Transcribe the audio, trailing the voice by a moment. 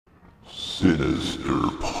Sinister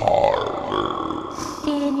Parlor.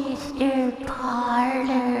 Sinister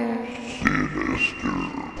Parlor. Sinister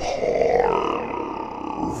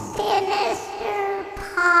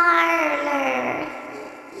Parlor.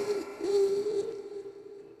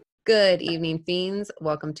 Good evening, fiends.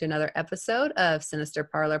 Welcome to another episode of Sinister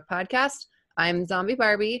Parlor Podcast. I'm Zombie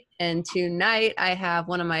Barbie, and tonight I have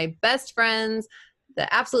one of my best friends,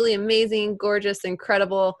 the absolutely amazing, gorgeous,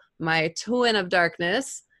 incredible, my twin of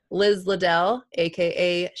darkness, Liz Liddell,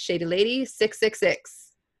 aka Shady Lady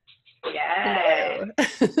 666. Yes.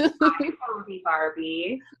 Hello. Hi, Zombie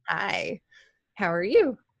Barbie. Hi. How are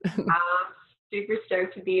you? I'm super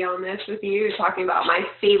stoked to be on this with you, talking about my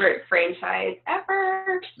favorite franchise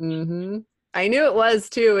ever. Mm-hmm. I knew it was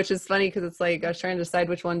too, which is funny because it's like I was trying to decide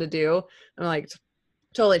which one to do. I'm like,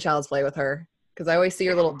 totally child's play with her because I always see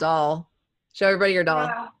your little doll. Show everybody your doll.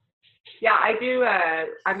 Yeah, I do.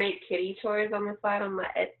 I make kitty toys on the side on my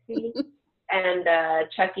Etsy, and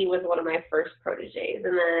Chucky was one of my first proteges.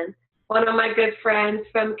 And then one of my good friends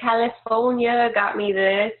from California got me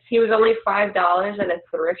this. He was only $5 at a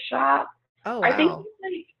thrift shop. Oh, wow. I think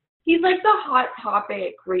he's like the Hot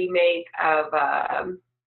Topic remake of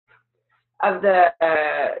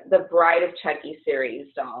the Bride of Chucky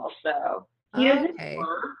series doll. So he doesn't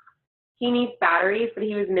work. He needs batteries, but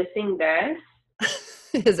he was missing this.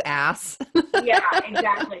 His ass. Yeah,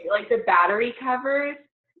 exactly. Like the battery covers.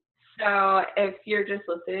 So if you're just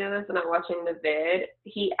listening to this and not watching the vid,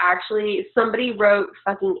 somebody wrote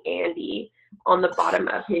fucking Andy on the bottom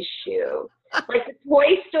of his shoe. Like the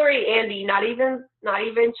Toy Story Andy, not even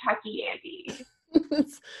Chucky Andy.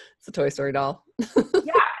 It's a Toy Story doll.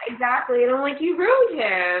 Yeah, exactly. And I'm like, you ruined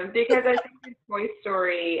him, because I think in Toy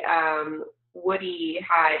Story, Woody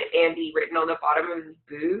had Andy written on the bottom of his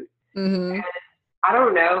boot. Mm-hmm. And I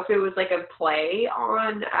don't know if it was like a play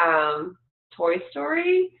on Toy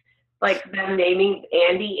Story, like them naming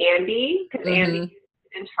Andy, because Andy is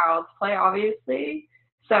in Child's Play, obviously.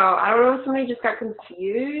 So I don't know if somebody just got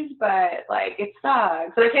confused, but like it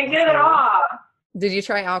sucks. And I can't get it off. Did you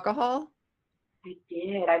try alcohol? I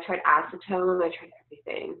did. I tried acetone. I tried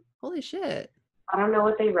everything. Holy shit. I don't know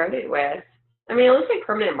what they wrote it with. I mean, it looks like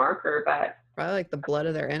permanent marker, but probably like the blood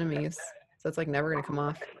of their enemies. So it's like never going to come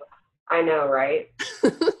off. I know, right?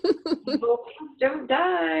 People don't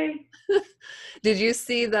die. Did you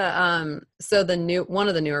see the one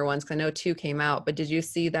of the newer ones, because I know 2 came out, but did you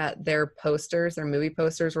see that their movie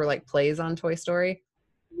posters were like plays on Toy Story?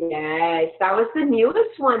 Yes, that was the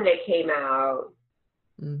newest one that came out.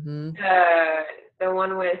 Mm-hmm. The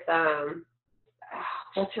one with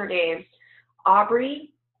what's her name?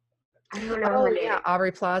 Aubrey? I don't know her name. Yeah,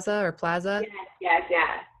 Aubrey Plaza or Plaza. Yes.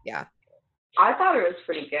 Yeah. I thought it was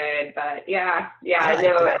pretty good, but yeah, I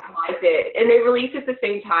I liked it. And they released it at the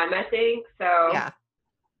same time, I think. So yeah,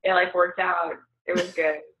 it like worked out. It was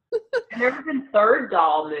good. And there was a third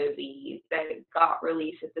doll movie that got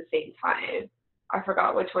released at the same time. I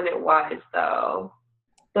forgot which one it was though.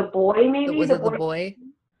 The Boy, maybe? Was it The Boy?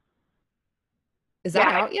 Is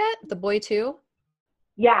that out yet? The Boy 2?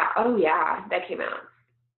 Yeah. Oh yeah, that came out.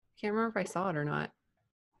 Can't remember if I saw it or not.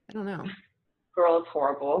 I don't know. Girl, it's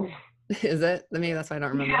horrible. Is it? Maybe that's why I don't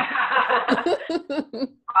remember. Yeah. I'll come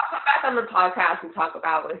back on the podcast and talk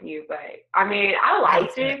about it with you, but I mean, I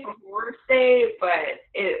liked it for horror sake, but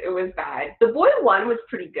it was bad. The Boy one was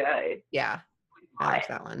pretty good. Yeah, I like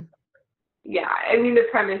that one. Yeah, I mean, the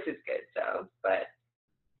premise is good, so, but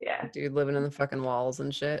yeah. Dude living in the fucking walls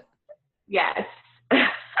and shit. Yes.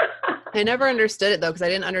 I never understood it though, because I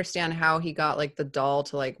didn't understand how he got like the doll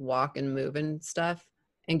to like walk and move and stuff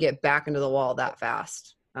and get back into the wall that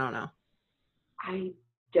fast. I don't know. I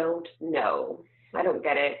don't know. I don't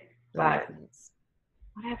get it, but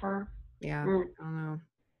whatever. Yeah, I don't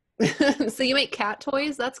know. So you make cat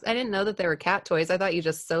toys? I didn't know that they were cat toys. I thought you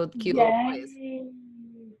just sewed cute little toys.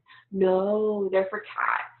 No, they're for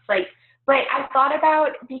cats. But I thought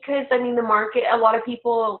about, because I mean the market, a lot of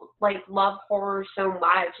people like love horror so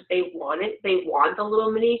much, they want the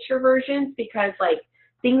little miniature versions, because like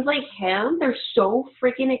things like him, they're so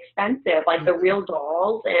freaking expensive, like the real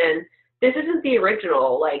dolls. And this isn't the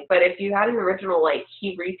original, like, but if you had an original, like,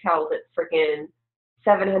 he retails at freaking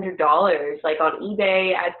 $700, like on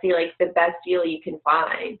eBay, Etsy, like the best deal you can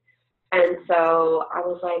find. And so I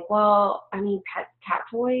was like, well, I mean, cat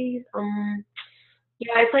toys,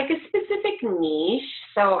 yeah, it's like a specific niche,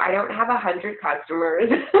 so I don't have 100 customers.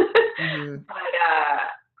 But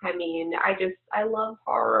I mean, I love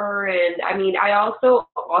horror, and I mean, I also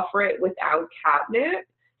offer it without catnip.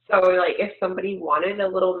 So like, if somebody wanted a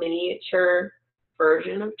little miniature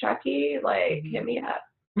version of Chucky, like, hit me up.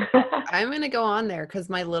 I'm going to go on there because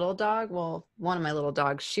my little dog, well, one of my little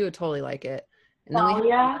dogs, she would totally like it. And then we have a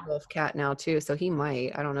yeah. wolf cat now too, so he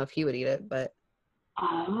might. I don't know if he would eat it, but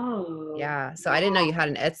Oh. yeah. So I didn't know you had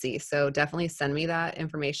an Etsy, so definitely send me that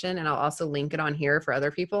information, and I'll also link it on here for other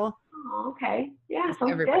people. Oh, okay. Yeah,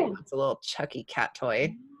 sounds Everybody good. wants a little Chucky cat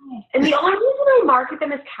toy. And the only reason I market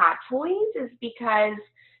them as cat toys is because,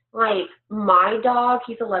 like, my dog,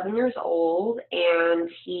 he's 11 years old, and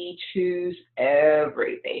he chews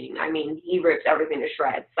everything. I mean, he rips everything to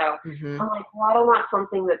shreds. So Hmm. I'm like, well, I don't want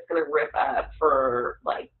something that's going to rip up for,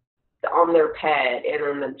 like, on their pet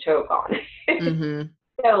and then choke on it. Hmm.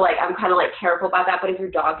 So, like, I'm kind of, like, careful about that. But if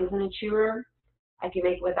your dog isn't a chewer, I can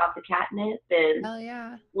make it without the catnip and Hell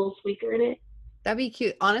yeah. a little squeaker in it. That'd be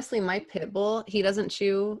cute. Honestly, my pit bull, he doesn't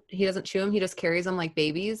chew them. He just carries them like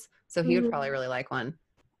babies. So he would probably really like one.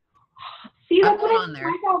 See, I'm that's what going I on there.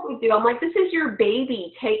 my dog would do. I'm like, this is your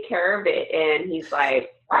baby. Take care of it. And he's like,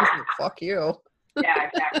 He's like, fuck you. yeah,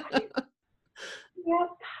 exactly. Yep.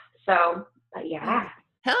 So, but yeah.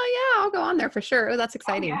 Hell yeah, I'll go on there for sure. Oh, that's Oh,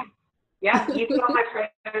 exciting. yeah. Yeah, you can all my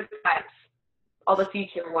prototypes, all the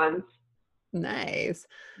future ones. Nice.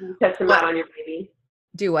 You can test them out on your baby.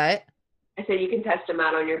 Do what? I said you can test them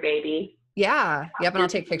out on your baby. Yeah. Yep. And I'll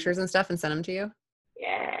take pictures and stuff and send them to you.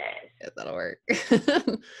 Yes. Yeah, that'll work.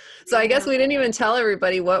 So I guess we didn't even tell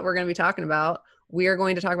everybody what we're going to be talking about. We are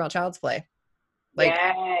going to talk about Child's Play. Like,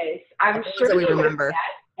 yes. I'm things sure that we they would have remember.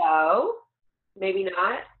 said so. Maybe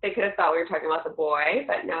not. They could have thought we were talking about the boy,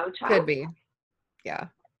 but no, child. Could be. Yeah.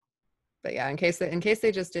 But yeah, in case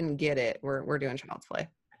they just didn't get it, we're doing Child's Play.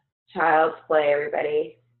 Child's Play,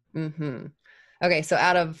 everybody. Mm-hmm. Okay, so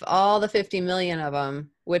out of all the 50 million of them,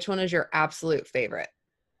 which one is your absolute favorite?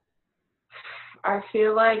 I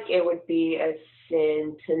feel like it would be a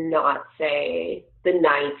sin to not say the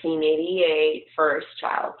 1988 first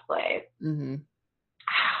Child's Play. Mm-hmm.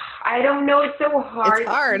 I don't know. It's so hard. It's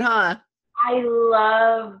hard, huh? I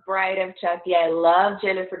love Bride of Chucky. I love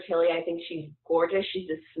Jennifer Tilly. I think she's gorgeous. She's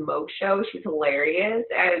a smoke show. She's hilarious.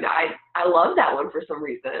 And I love that one for some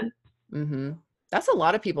reason. Mm-hmm. That's a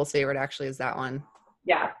lot of people's favorite, actually, is that one.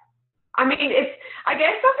 Yeah. I mean, I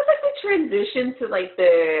guess that was like the transition to like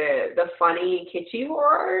the funny, kitschy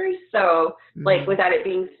horror. So, like, without it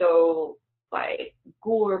being so, like,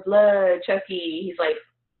 gore, blood, Chucky, he's like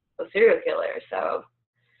a serial killer. So,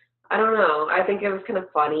 I don't know. I think it was kind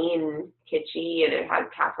of funny and kitschy, and it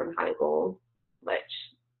had Katherine Heigl, which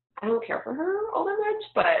I don't care for her all that much,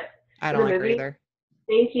 but I don't like her either.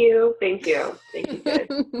 Thank you. Good.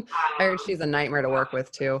 I heard she's a nightmare to work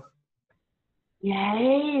with, too.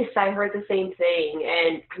 Yes, I heard the same thing.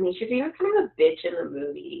 And I mean, she's even kind of a bitch in the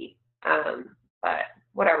movie. But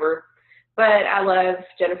whatever. But I love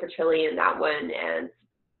Jennifer Tilly in that one. And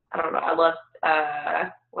I don't know. I love,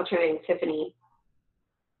 what's her name? Tiffany,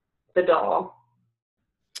 the doll.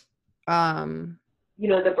 You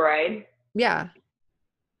know, the bride. Yeah.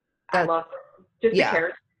 I love her. Just the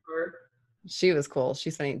character. She was cool.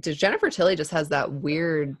 She's funny. Jennifer Tilly just has that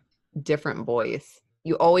weird, different voice.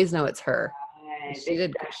 You always know it's her. She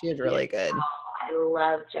did really good. I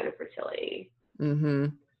love Jennifer Tilly. Mm-hmm.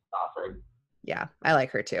 Awesome. Yeah, I like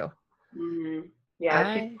her too. Mm-hmm.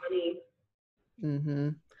 Yeah, she's funny. Mm-hmm.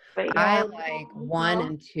 But yeah, I like 1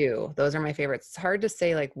 and 2. Those are my favorites. It's hard to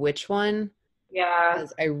say like which one. Yeah.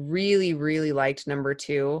 Because I really, really liked number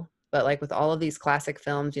 2. But like with all of these classic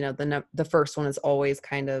films, you know, the first one is always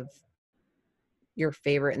kind of your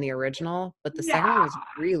favorite in the original. But the second one was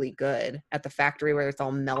really good at the factory where it's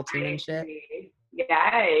all melting and shit.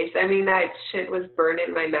 Yes. I mean, that shit was burned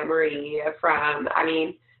in my memory from, I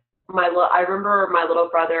mean, I remember my little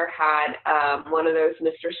brother had one of those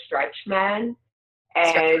Mr. Stretch men.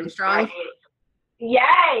 And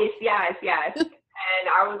yes. And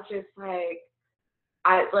I was just like,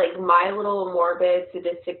 my little morbid,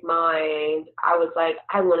 sadistic mind, I was like,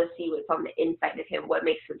 I want to see what's on the inside of him, what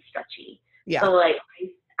makes him stretchy. Yeah. So, like,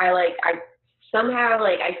 I somehow,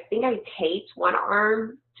 like, I think I taped one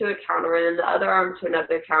arm to a counter and then the other arm to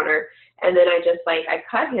another counter. And then I just, like, I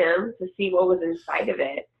cut him to see what was inside of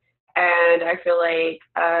it. And I feel like,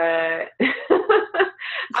 I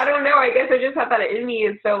don't know, I guess I just have that in me.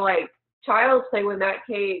 And so, like, Child's Play, when that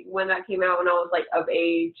came out when I was, like, of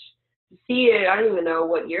age to see it, I don't even know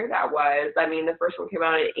what year that was. I mean, the first one came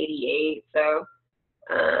out in 88, so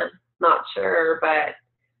not sure. But,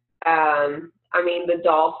 I mean, the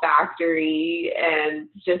doll factory and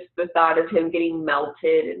just the thought of him getting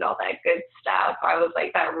melted and all that good stuff, I was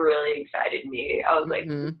like, that really excited me. I was like,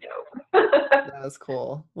 dope. That was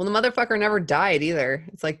cool. Well, the motherfucker never died either.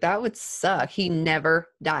 It's like, that would suck. He never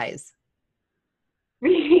dies.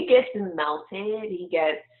 He gets melted. He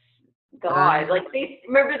gets God, like they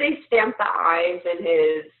stamped the eyes in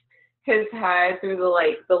his head through the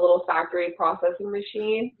little factory processing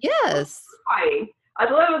machine. Yes. Horrifying. I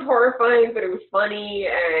thought it was horrifying, but it was funny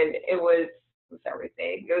and it was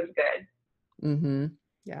everything. It was good. Mm-hmm.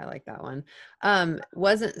 Yeah, I like that one.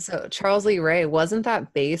 Wasn't so Charles Lee Ray, wasn't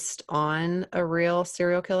that based on a real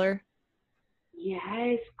serial killer?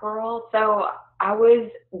 Yes, girl. So I was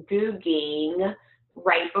Googling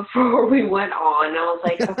right before we went on. I was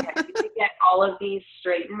like, okay, I need to get all of these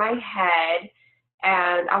straight in my head.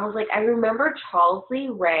 And I was like, I remember Charles Lee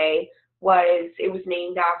Ray it was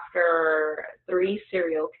named after 3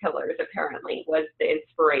 serial killers, apparently, was the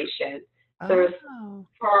inspiration. So there's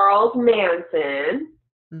Charles Manson.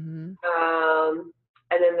 Mm-hmm.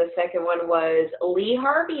 And then the second one was Lee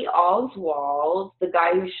Harvey Oswald, the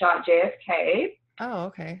guy who shot JFK. Oh,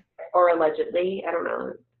 okay. Or allegedly, I don't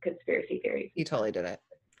know, conspiracy theory. He totally did it.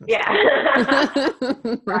 Yeah.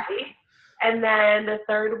 Right. And then the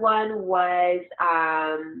third one was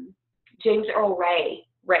James Earl Ray,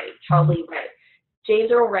 Charles Lee Ray.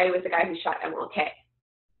 James Earl Ray was the guy who shot MLK.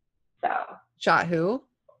 So. Shot who?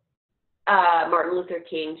 Martin Luther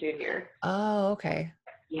King Jr. Oh, okay.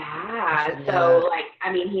 Yeah. So,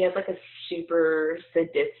 he has a super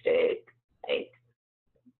sadistic,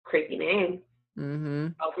 creepy name. Mm-hmm.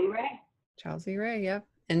 Charles Lee Ray. Charles Lee Ray, yep.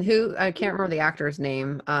 And who, I can't remember the actor's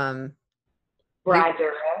name. Brad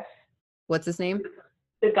Dourif. What's his name?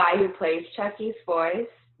 The guy who plays Chucky's voice.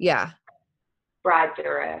 Yeah. Brad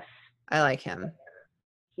Dourif. I like him.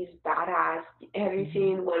 He's badass. Have you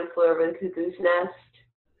seen One Flew Over the Cuckoo's Nest?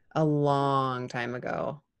 A long time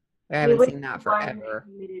ago. I haven't seen that forever.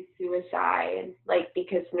 He committed suicide,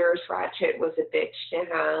 because Nurse Ratched was a bitch to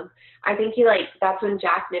him. I think that's when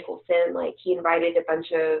Jack Nicholson, he invited a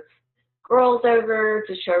bunch of girls over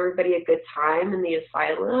to show everybody a good time in the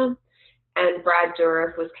asylum. And Brad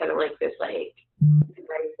Dourif was kind of this, the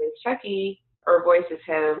guy who plays Chucky, or voices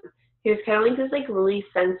him. He was kind of this, really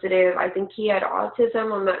sensitive. I think he had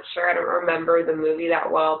autism. I'm not sure. I don't remember the movie that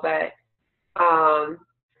well, but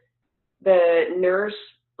the nurse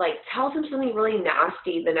tells him something really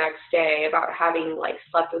nasty the next day about having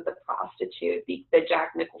slept with a prostitute that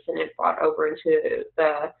Jack Nicholson had brought over into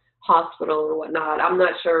the hospital or whatnot. I'm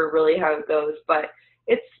not sure really how it goes, but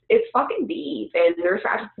it's fucking deep. And Nurse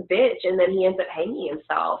Ratched's a bitch, and then he ends up hanging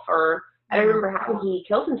himself, or I don't remember how he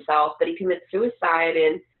killed himself, but he commits suicide,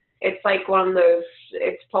 and it's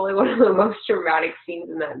it's probably one of the most dramatic scenes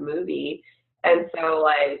in that movie. And so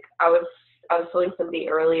I was telling somebody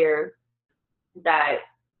earlier that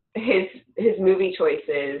his movie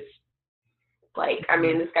choices,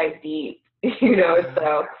 this guy's deep,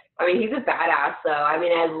 so he's a badass though.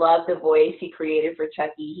 I love the voice he created for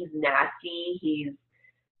Chucky. He's nasty. He's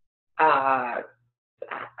God,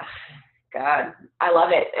 I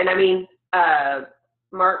love it. And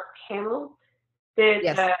Mark Hamill did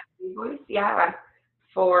the voice,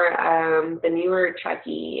 for the newer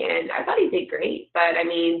Chucky, and I thought he did great. But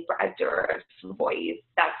Brad Dourif's voice,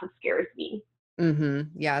 that's what scares me. Mm-hmm.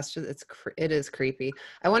 Yeah, it is creepy.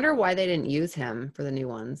 I wonder why they didn't use him for the new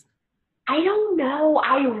ones. I don't know.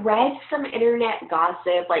 I read some internet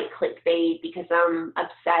gossip, clickbait, because I'm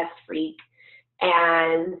obsessed freak,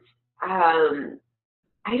 and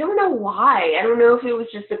I don't know why. I don't know if it was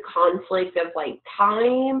just a conflict of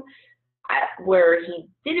time where he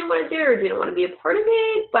didn't want to do it or didn't want to be a part of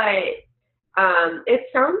it, but it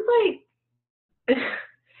sounds like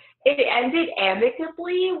it ended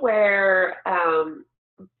amicably where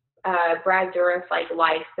Brad Dourif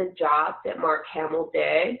liked the job that Mark Hamill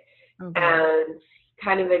did, and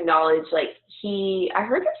kind of acknowledged I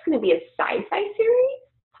heard there's going to be a sci-fi series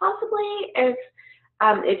possibly if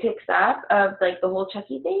it picks up of the whole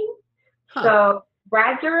Chucky thing. Huh. So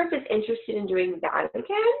Brad Dourif is interested in doing that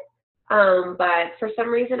again, but for some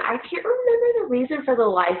reason I can't remember the reason for the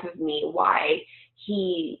life of me why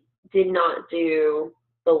he did not do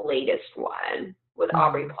the latest one with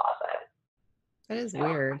Aubrey Plaza. That is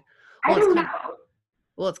weird. I don't know.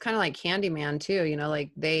 Well, it's kind of like Candyman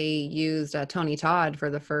too, they used Tony Todd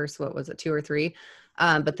for the first, 2 or 3?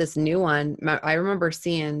 But this new one, I remember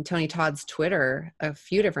seeing Tony Todd's Twitter a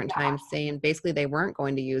few different times saying basically they weren't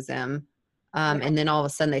going to use him. And then all of a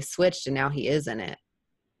sudden they switched and now he is in it.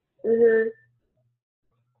 Mm-hmm.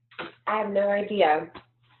 I have no idea.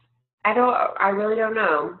 I really don't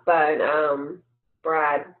know, but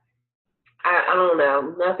Brad, I don't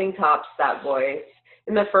know. Nothing tops that voice.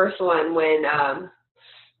 In the first one, when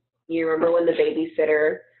you remember when the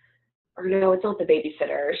babysitter, or no, it's not the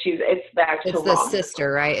babysitter. It's the actual It's the mom.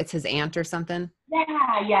 sister, right? It's his aunt or something.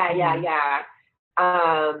 Yeah.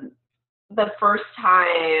 The first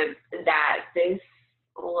time that this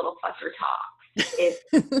little fusser talks.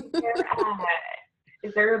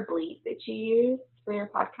 Is there a bleep that you use for your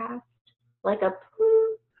podcast? Like a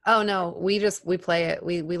poo? Oh no, we play it.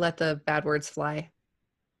 We let the bad words fly.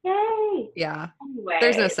 Yay! Yeah. Anyway,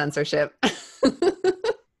 There's no censorship.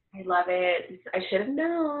 I love it. I should have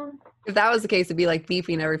known. If that was the case, it'd be like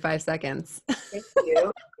beeping every 5 seconds. Thank you.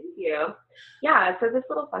 Thank you. Yeah, so this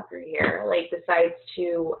little fucker here, like, decides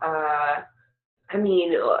to,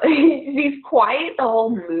 he's quiet the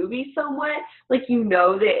whole movie somewhat. Like, you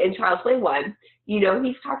know that in Child's Play 1, you know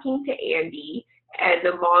he's talking to Andy, and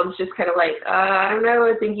the mom's just kind of like, I don't know,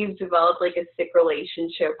 I think you've developed, like, a sick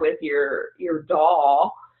relationship with your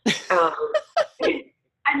doll.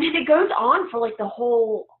 And then it goes on for, like, the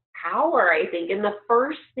whole hour, I think. And the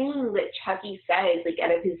first thing that Chucky says, like,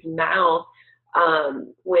 out of his mouth,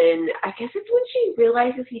 when she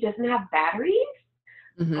realizes he doesn't have batteries,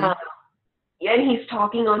 Mm-hmm. and he's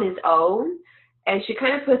talking on his own, and she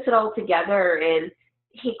kind of puts it all together, and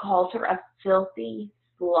he calls her a filthy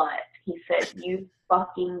slut. He said, "You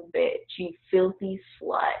fucking bitch, you filthy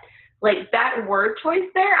slut." Like, that word choice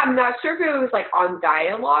there, I'm not sure if it was, like, on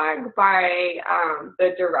dialogue by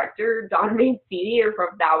the director, Don Mancini, or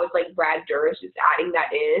if that was, like, Brad Dourif just adding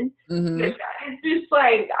that in. Mm-hmm. But it's just,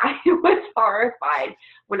 like, I was horrified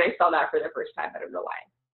when I saw that for the first time. I don't know why.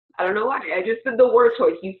 I just said the word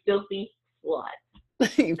choice, "you filthy slut."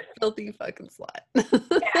 You filthy fucking slut.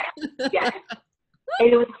 Yeah. And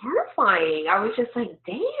it was horrifying. I was just like,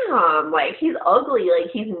 damn, like, he's ugly. Like,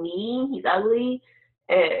 he's mean. He's ugly.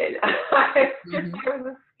 And it was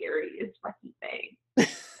the scariest fucking thing.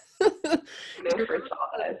 When I first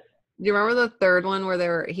saw this. Do you remember the third one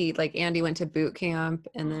where Andy went to boot camp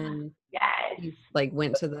and then Yes. he like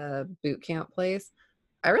went to the boot camp place?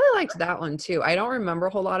 I really liked that one too. I don't remember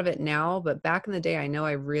a whole lot of it now, but back in the day, I know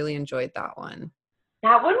I really enjoyed that one.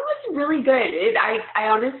 That one was really good. I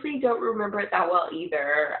honestly don't remember it that well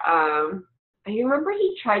either. I remember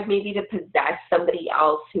he tried maybe to possess somebody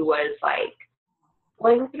else who was like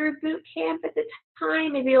going through boot camp at the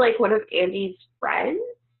time, maybe like one of Andy's friends.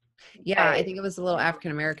 Yeah, I think it was a little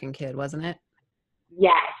African-American kid, wasn't it?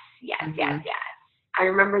 Yes. Mm-hmm. I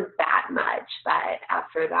remember that much, but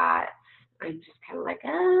after that, I'm just kind of like,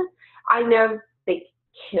 I know they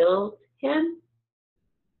killed him,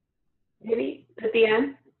 maybe, at the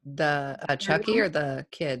end. The Chucky or the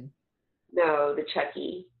kid? No, the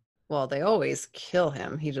Chucky. Well, they always kill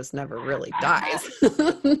him. He just never really dies.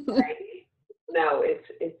 Right. No, it's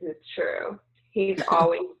true. He's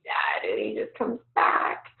always dead, and he just comes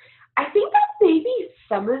back. I think that maybe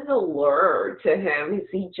some of the lure to him is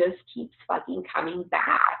he just keeps fucking coming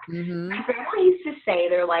back. Mm-hmm. My grandma used to say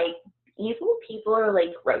they're like, evil people are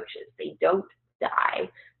like roaches. They don't die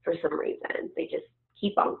for some reason. They just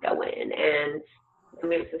keep on going. And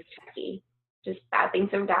there's this Chucky. Just bad things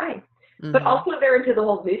don't die. Mm-hmm. But also they're into the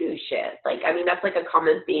whole voodoo shit. Like, I mean, that's like a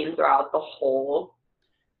common theme throughout the whole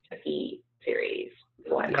Chucky series.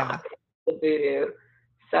 Whatnot. The voodoo.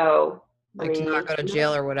 So, like, to not go to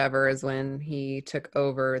jail or whatever is when he took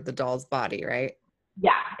over the doll's body, right?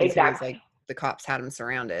 Yeah, exactly. He was, like, the cops had him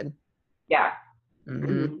surrounded. Yeah. Mm-hmm.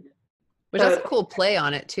 Mm-hmm. Which that's a cool play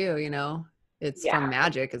on it too, you know. It's from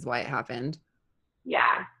magic is why it happened.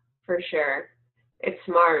 Yeah, for sure. It's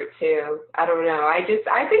smart too. I don't know. I think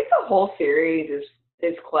the whole series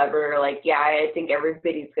is clever. Like, yeah, I think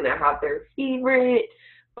everybody's gonna have their favorite,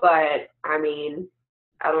 but I mean,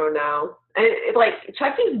 I don't know. And like,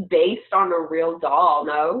 Chucky's based on a real doll,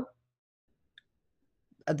 no?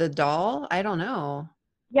 The doll? I don't know.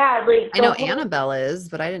 Yeah, like, I know Annabelle is,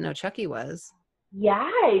 but I didn't know Chucky was. Yeah,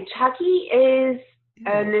 Chucky is,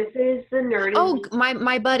 and this is the nerdy. Oh,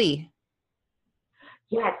 my buddy.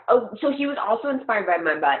 Yes. Oh, so he was also inspired by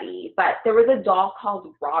my buddy, but there was a doll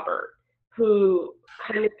called Robert who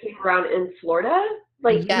kind of came around in Florida.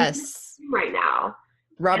 Like, yes, right now.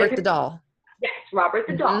 Robert the doll. Yes, Robert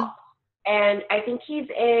the doll. And I think he's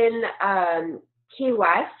in Key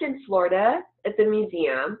West in Florida at the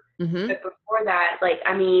museum. Mm-hmm. But before that, like,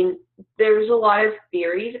 I mean, there's a lot of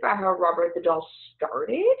theories about how Robert the doll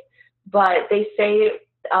started, but they say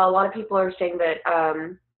a lot of people are saying that,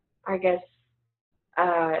 I guess,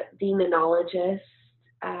 demonologist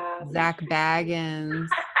Zach Baggins.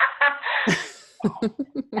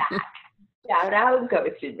 Shout out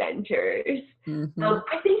Ghost Adventures. Mm-hmm.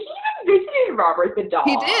 I think he even visited Robert the doll.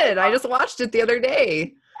 He did. I just watched it the other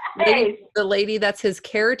day. Nice. The lady that's his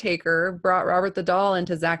caretaker brought Robert the doll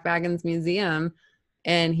into Zach Baggins' museum,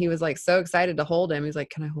 and he was like so excited to hold him. He's like,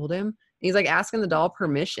 "Can I hold him?" And he's like asking the doll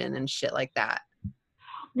permission and shit like that.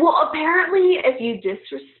 Well, apparently, if you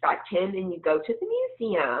disrespect him and you go to the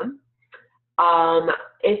museum,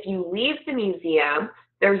 if you leave the museum,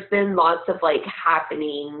 there's been lots of like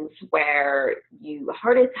happenings where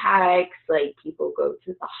heart attacks, like people go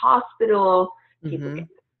to the hospital, people get in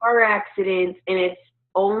car accidents, and it's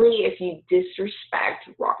only if you disrespect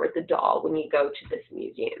Robert the Doll when you go to this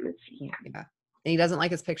museum and see him. Yeah. And he doesn't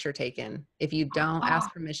like his picture taken. If you don't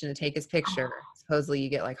ask permission to take his picture, supposedly you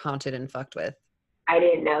get like haunted and fucked with. I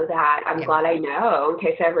didn't know that. I'm glad I know in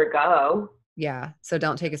case I ever go. Yeah. So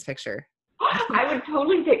don't take his picture. I would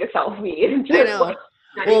totally take a selfie. I know.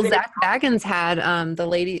 Well, Zach Baggins had the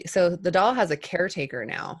lady. So the doll has a caretaker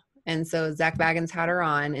now. And so Zach Baggins had her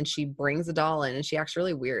on and she brings the doll in and she acts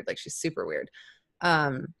really weird. Like she's super weird.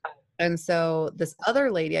 And so this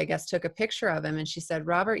other lady, I guess, took a picture of him and she said,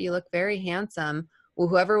 Robert, you look very handsome. Well,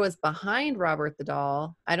 whoever was behind Robert the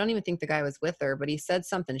Doll, I don't even think the guy was with her, but he said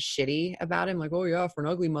something shitty about him. Like, oh yeah, for an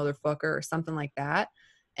ugly motherfucker or something like that.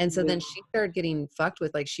 And so then she started getting fucked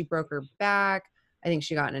with, like she broke her back. I think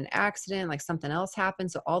she got in an accident, like something else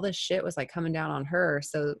happened. So all this shit was like coming down on her.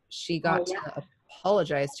 So she got to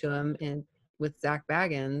apologize to him with Zach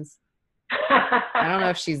Baggins. I don't know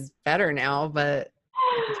if she's better now, but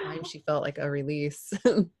at the time she felt like a release.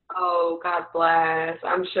 Oh, God bless.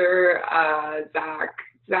 I'm sure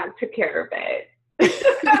Zach took care of it.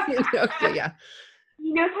 Okay, yeah.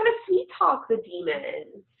 He knows how to sweet talk the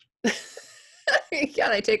demons. Yeah,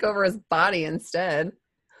 they take over his body instead.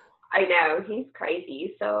 I know, he's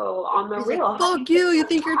crazy. So on the real, like, fuck you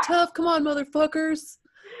think you're tough? Come on, motherfuckers.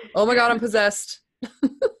 Oh my God, I'm possessed.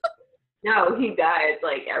 No, he does.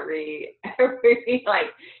 Like every like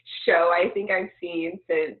show I think I've seen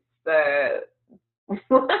since the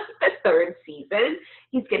third season,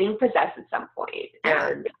 he's getting possessed at some point. Yeah,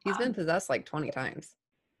 and he's been possessed like 20 times.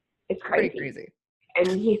 It's crazy. Pretty crazy. And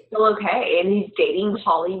he's still okay, and he's dating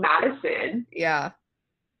Holly Madison. Yeah.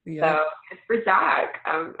 So good for Zach.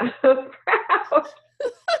 I'm proud.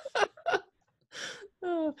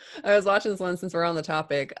 I was watching this one since we're on the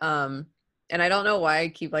topic. And I don't know why I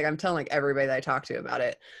keep I'm telling like everybody that I talk to about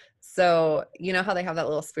it. So you know how they have that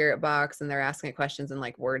little spirit box and they're asking it questions and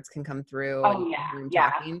like words can come through. Oh yeah.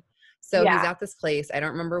 Talking. So he's at this place, I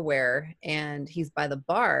don't remember where, and he's by the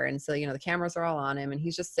bar. And so, the cameras are all on him and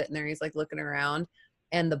he's just sitting there. He's like looking around,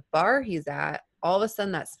 and the bar he's at, all of a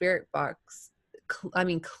sudden that spirit box,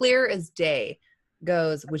 clear as day,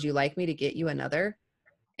 goes, would you like me to get you another?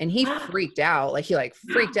 And he freaked out. Like he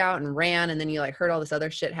freaked out and ran. And then you heard all this other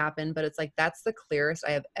shit happen. But it's like, that's the clearest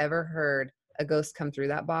I have ever heard a ghost come through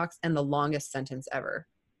that box, and the longest sentence ever.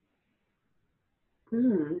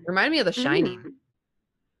 Reminded me of The Shining.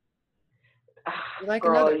 Like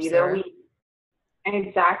girl, another, Sarah.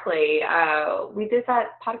 Exactly. We did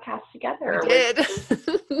that podcast together. We did.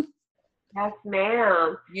 Yes,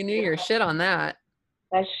 ma'am. You knew your shit on that.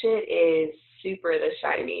 That shit is super The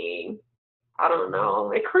Shining. I don't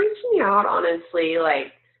know. It creeps me out, honestly.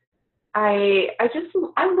 I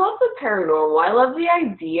love the paranormal. I love the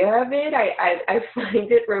idea of it. I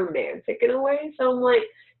find it romantic in a way. So I'm like,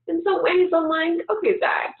 in some ways, I'm like, okay,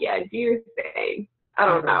 Zach, yeah, do your thing. I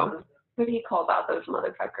don't know. But he calls out those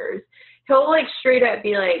motherfuckers. He'll straight up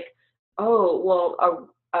be like, oh, well,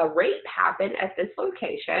 a rape happened at this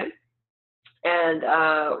location. And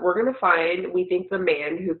we're going to find, we think, the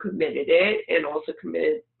man who committed it and also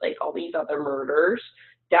committed all these other murders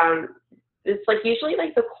down. It's usually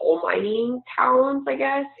the coal mining towns, I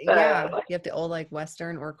guess. Yeah, you have the old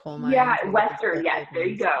Western or coal mines. Yeah, Western. Yes, there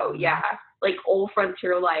you go. Yeah, old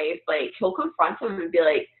frontier life. He'll confront them and be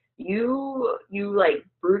like, you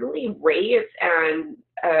brutally raped and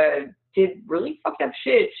did really fucked up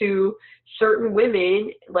shit to certain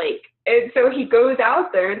women. And so he goes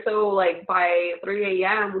out there, and so by 3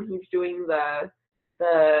 a.m. when he's doing the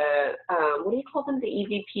what do you call them, the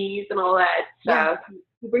EVPs and all that stuff,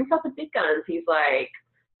 he brings out the big guns. He's like,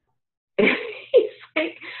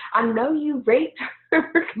 I know you raped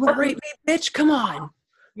her. You raped me, bitch. Come on.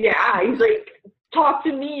 Yeah, he's like, talk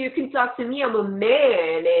to me. You can talk to me. I'm a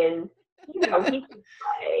man, and he's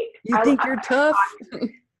you think you're tough.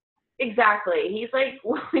 Exactly. He's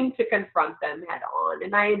willing to confront them head on,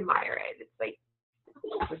 and I admire it. It's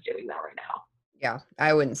who else is doing that right now? Yeah,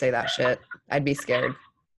 I wouldn't say that shit. I'd be scared.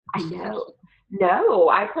 I know. No,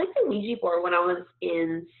 I played the Ouija board when I was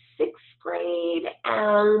in 6th grade,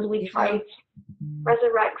 and we tried to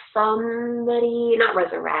resurrect somebody, not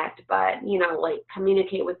resurrect, but,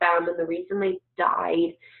 communicate with them. And the reason they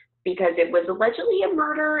died, because it was allegedly a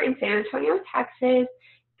murder in San Antonio, Texas,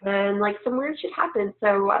 and some weird shit happened.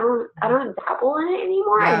 So I don't dabble in it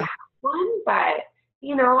anymore. Yeah. I have one, but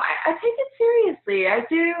I take it seriously. I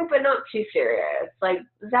do, but not too serious.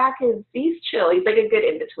 Zach he's chill. He's a good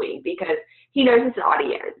in between because he knows his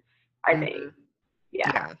audience, I think.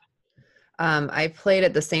 Yeah. I played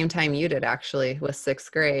at the same time you did, actually, with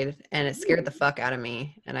sixth grade, and it scared the fuck out of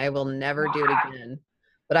me, and I will never do it again.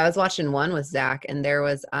 But I was watching one with Zach, and there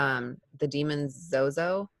was the demon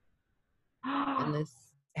Zozo. And this,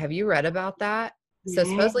 have you read about that? So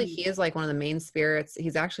supposedly he is like one of the main spirits.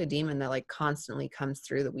 He's actually a demon that like constantly comes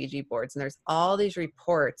through the Ouija boards, and there's all these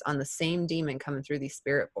reports on the same demon coming through these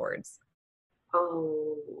spirit boards.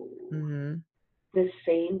 Oh, Mm-hmm. the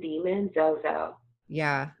same demon, Zozo.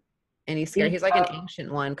 Yeah. And he's scary. He's like an ancient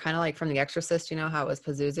one, kind of like from The Exorcist, you know how it was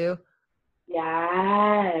Pazuzu?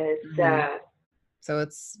 Yes. Mhm. So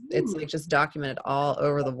it's like just documented all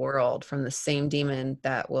over the world from the same demon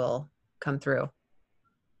that will come through.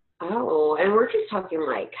 Oh, and we're just talking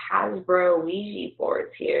like Hasbro Ouija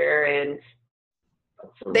boards here, and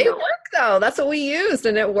They work though. That's what we used,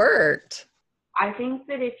 and it worked. I think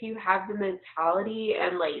that if you have the mentality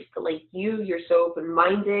and like you're so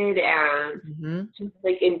open-minded and just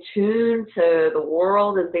like in tune to the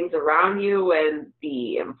world and things around you and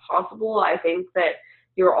the impossible, I think that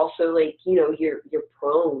you're also like, you're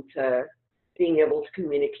prone to being able to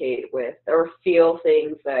communicate with or feel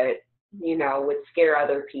things that, would scare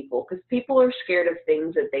other people, because people are scared of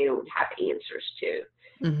things that they don't have answers to.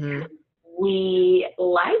 Mm-hmm. We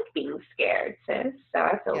like being scared, sis. So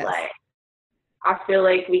I feel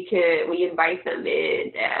like we invite them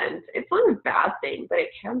in, and it's not a bad thing, but it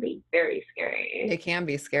can be very scary. It can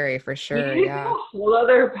be scary for sure. We Yeah. do a whole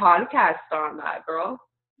other podcast on that, girl.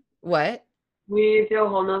 What? We do a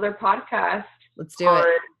whole nother podcast. Let's do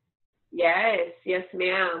it. Yes,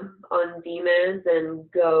 ma'am. On demons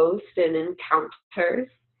and ghosts and encounters.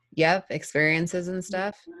 Yep, experiences and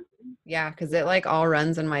stuff. Yeah, because it like all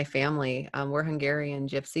runs in my family. We're Hungarian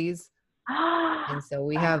gypsies. And so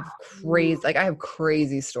we have crazy, like I have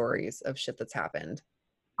crazy stories of shit that's happened.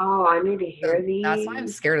 Oh, I need to hear these. That's why I'm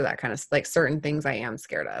scared of that kind of, like certain things I am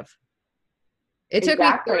scared of. It took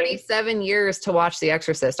me 37 years to watch The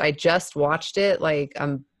Exorcist. I just watched it like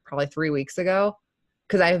probably 3 weeks ago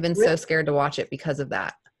because I have been so scared to watch it because of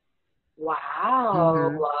that. Wow.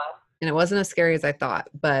 Mm-hmm. And it wasn't as scary as I thought,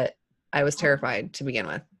 but I was terrified to begin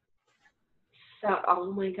with. So,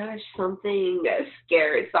 oh my gosh, something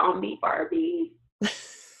scared zombie Barbie.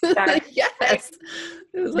 Yes.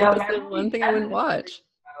 It was like the one thing I wouldn't watch.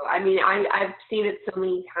 I mean, I've seen it so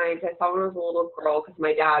many times. I saw it when I was a little girl because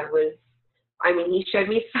my dad he showed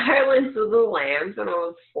me Silence of the Lambs when I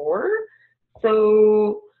was 4.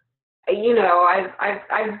 So,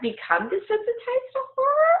 I've become desensitized to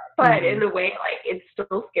horror, but in a way, like, it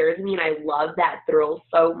still scares me, and I love that thrill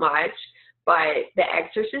so much. But The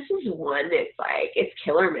Exorcist is one that's like, it's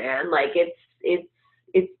killer, man. Like, it's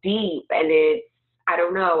deep, and I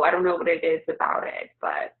don't know what it is about it,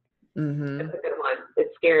 but it's a good one.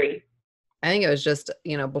 It's scary. I think it was just,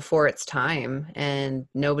 before its time, and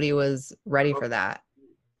nobody was ready for that.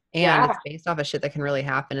 And it's based off of shit that can really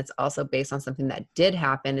happen. It's also based on something that did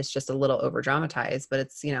happen. It's just a little over dramatized, but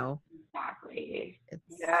it's, Exactly.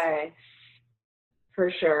 Yes.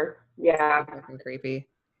 For sure. Yeah. Fucking creepy.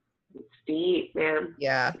 It's deep, man.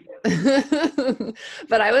 Yeah.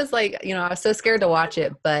 But I was like, I was so scared to watch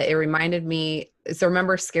it, but it reminded me. So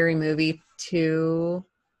remember Scary Movie 2,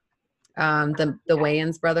 the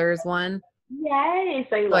Wayans brothers one? Yes.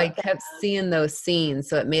 I kept seeing those scenes,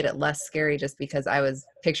 so it made it less scary just because I was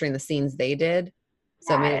picturing the scenes they did.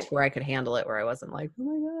 So it made it to where I could handle it, where I wasn't like, oh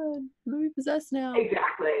my God, I'm going to be possessed now.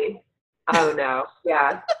 Exactly. Oh no.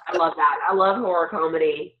 Yeah. I love that. I love horror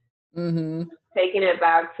comedy. Mm-hmm. Taking it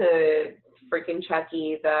back to freaking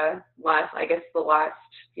Chucky, the last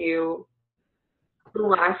few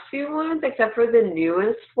ones, except for the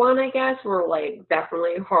newest one, I guess, were like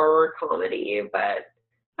definitely horror comedy, but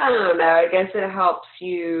I don't know. I guess it helps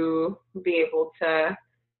you be able to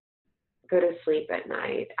go to sleep at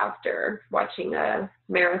night after watching a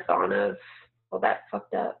marathon of all that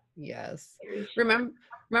fucked up. Yes. Remember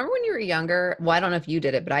when you were younger? Well, I don't know if you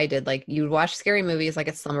did it, but I did. Like, you'd watch scary movies like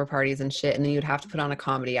at slumber parties and shit, and then you'd have to put on a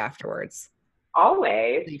comedy afterwards.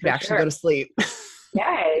 Always. So you could actually go to sleep.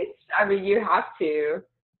 Yes. I mean, you have to.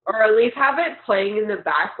 Or at least have it playing in the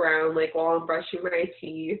background, like while I'm brushing my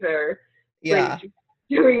teeth or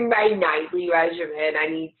doing my nightly regimen. I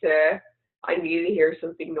need to hear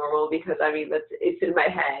something normal because it's in my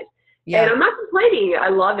head. Yeah. And I'm not complaining. I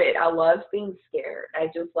love it. I love being scared. I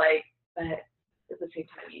just but at the same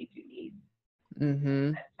time, you do need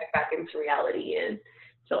to check back into reality and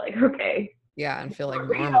feel like, okay. Yeah, and feel like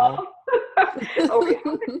normal. Oh, we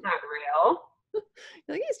hope it's not real.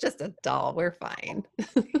 You're like, he's just a doll. We're fine.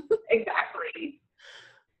 Exactly.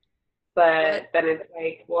 But then it's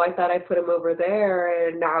like, well, I thought I put him over there,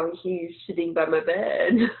 and now he's sitting by my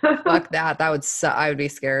bed. Fuck that. That would I would be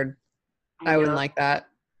scared. I wouldn't know. like that.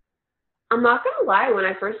 I'm not gonna lie, when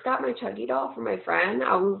I first got my Chucky doll for my friend,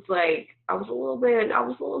 I was a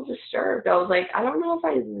little disturbed. I was like, I don't know if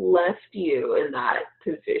I left you in that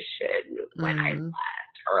position when I Mm.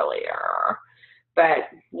 left earlier. But,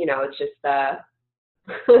 it's just the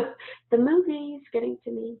movies getting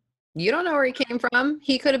to me. You don't know where he came from.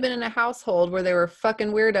 He could have been in a household where they were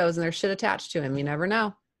fucking weirdos and there's shit attached to him. You never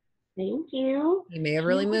know. Thank you. He may have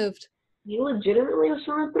really moved. He legitimately was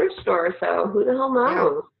from a thrift store, so who the hell Yeah.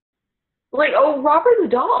 knows? Like, Robert the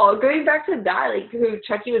doll, going back to that, like, who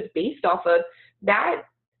Chucky was based off of, that,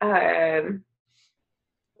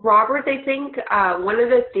 Robert, I think, one of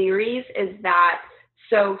the theories is that,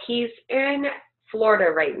 so he's in Florida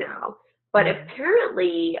right now, but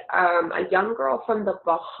apparently a young girl from the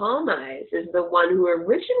Bahamas is the one who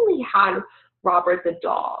originally had Robert the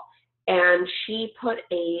doll, and she put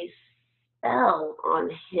a spell on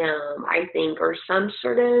him, I think, or some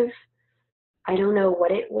sort of, I don't know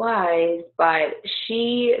what it was, but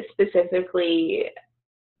she specifically,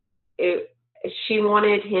 she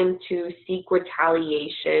wanted him to seek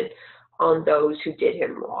retaliation on those who did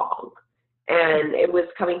him wrong. And it was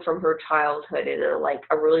coming from her childhood and a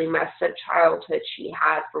really messed up childhood she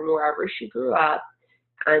had from wherever she grew up.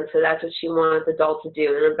 And so that's what she wanted the doll to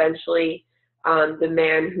do. And eventually, the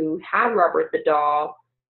man who had Robert the doll,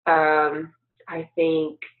 I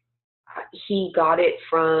think, he got it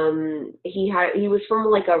from, he was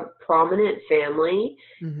from like a prominent family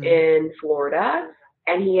in Florida,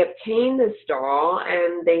 and he obtained this doll,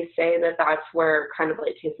 and they say that that's where kind of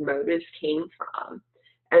like his motives came from.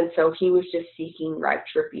 And so he was just seeking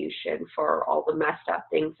retribution for all the messed up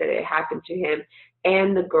things that had happened to him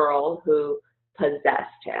and the girl who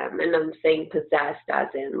possessed him. And I'm saying possessed as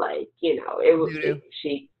in like, it was, voodoo.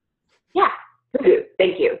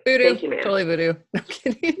 Thank you. Voodoo. Thank you, ma'am. Totally voodoo. I'm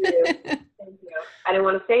kidding. Voodoo. Thank you. I didn't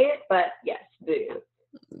want to say it, but yes, voodoo.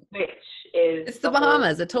 Which is... It's the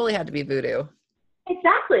Bahamas. It totally had to be voodoo.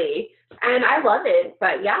 Exactly. And I love it.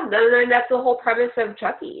 But yeah, then that's the whole premise of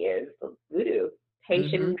Chucky is voodoo.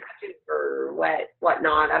 Haitian magic or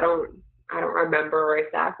whatnot. I don't remember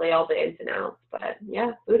exactly all the ins and outs, but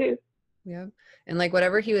yeah, voodoo. Yeah. And like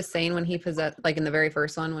whatever he was saying when he possessed, like in the very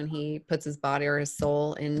first one, when he puts his body or his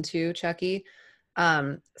soul into Chucky.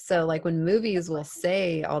 So like when movies will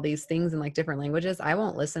say all these things in like different languages, I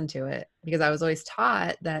won't listen to it because I was always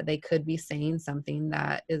taught that they could be saying something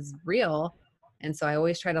that is real. And so I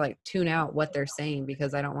always try to like tune out what they're saying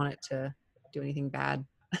because I don't want it to do anything bad.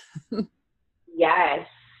 Yes.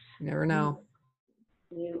 You never know.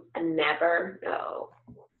 You never know.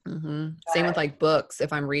 Same with like books.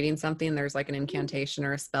 If I'm reading something, there's like an incantation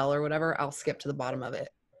or a spell or whatever, I'll skip to the bottom of it.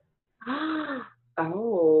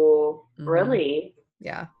 Oh, really?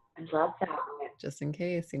 Yeah. I love that. Just in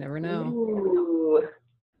case, you never know. Ooh.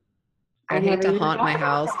 I'd hate to haunt my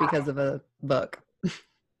house because of a book.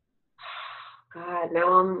 God,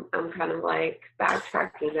 now I'm kind of like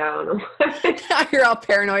backtracking down. You're all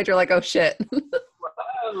paranoid. You're like, oh shit.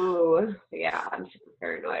 Whoa. Yeah, I'm super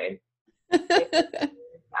paranoid.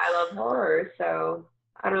 I love horror, so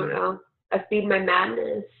I don't know. I feed my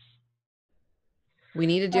madness. We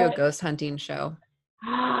need to do a ghost hunting show.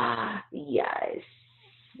 Yes.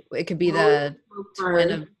 It could be the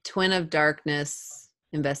twin of darkness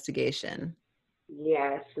investigation.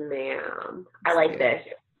 Yes, ma'am. I like this.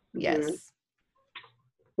 Yes.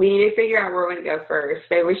 We need to figure out where we're going to go first.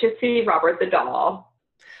 Maybe we should see Robert the doll.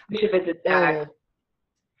 We should visit that.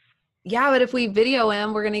 Yeah, but if we video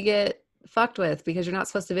him, we're going to get fucked with because you're not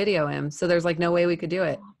supposed to video him. So there's like no way we could do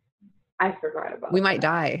it. I forgot about We might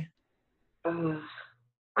die. I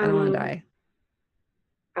don't want to die.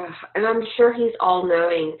 And I'm sure he's all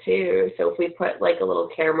knowing too. So if we put like a little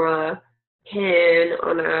camera pin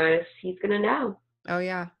on us, he's going to know. Oh,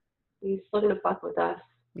 yeah. He's still going to fuck with us.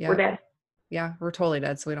 Yeah. We're dead. Yeah, we're totally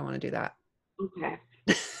dead, so we don't want to do that. Okay.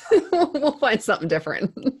 We'll find something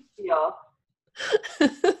different. Yeah. We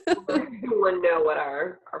wouldn't know what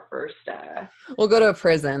our first... We'll go to a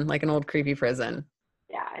prison, like an old creepy prison.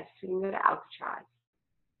 Yeah, so we can go to Alcatraz.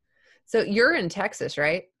 So you're in Texas,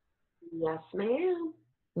 right? Yes, ma'am.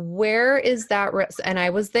 Where is that? And I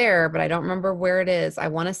was there, but I don't remember where it is. I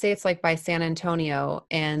want to say it's like by San Antonio,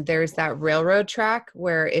 and there's that railroad track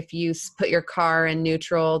where if you put your car in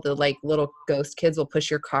neutral, the like little ghost kids will push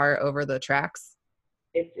your car over the tracks.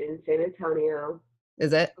 It's in San Antonio.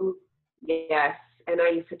 Is it? Yes, and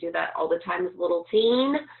I used to do that all the time as a little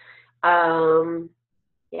teen.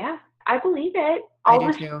 Yeah, I believe it. I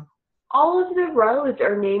do too. All of the roads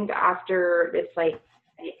are named after this, like,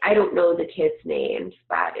 I don't know the kids' names,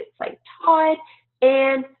 but it's like Todd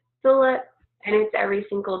and Philip And it's every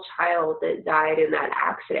single child that died in that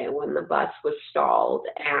accident when the bus was stalled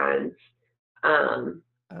and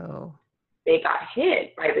Oh. they got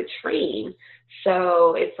hit by the train.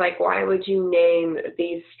 So it's like, why would you name,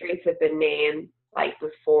 these streets have been named like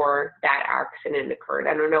before that accident occurred.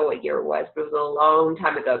 I don't know what year it was, but it was a long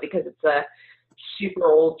time ago because it's a super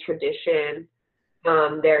old tradition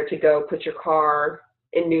there to go put your car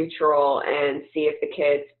in neutral and see if the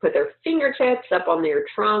kids put their fingertips up on your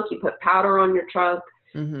trunk. You put powder on your trunk.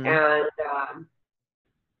 Mm-hmm. And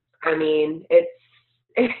I mean,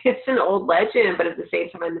 it's an old legend, but at the same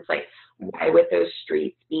time, it's like, why would those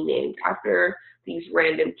streets be named after these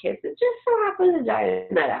random kids that just so happen to die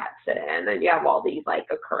in that accident? And then you have all these like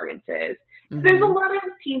occurrences. Mm-hmm. There's a lot of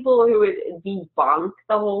people who would debunk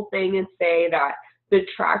the whole thing and say that the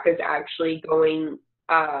track is actually going,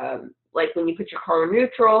 like when you put your car in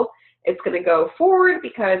neutral, it's going to go forward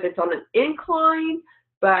because it's on an incline.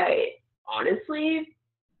 But honestly,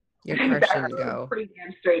 your car that shouldn't was go. pretty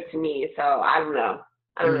damn straight to me. So I don't know.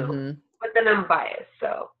 Mm-hmm. But then I'm biased,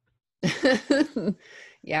 so.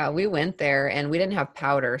 Yeah, we went there and we didn't have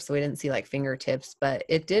powder, so we didn't see like fingertips, but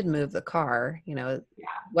it did move the car,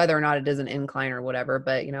 whether or not it is an incline or whatever.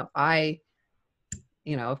 But, I,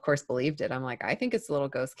 of course believed it. I'm like, I think it's the little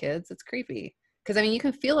ghost kids. It's creepy. Because, I mean, you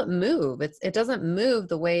can feel it move. It doesn't move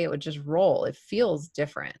the way it would just roll. It feels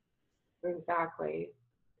different. Exactly.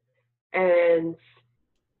 And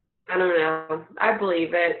I don't know. I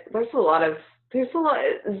believe it. There's a lot.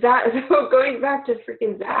 Zach, so going back to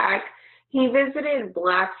freaking Zach, he visited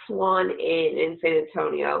Black Swan Inn in San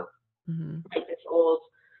Antonio. Mm-hmm. Like this old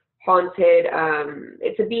haunted,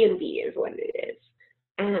 it's a B&B is what it is.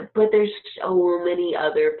 But there's so many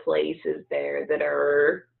other places there that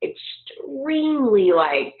are extremely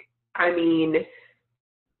like, I mean,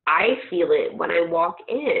 I feel it when I walk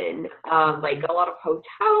in. Like a lot of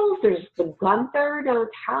hotels. There's the Gunther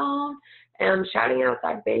downtown. And I'm shouting out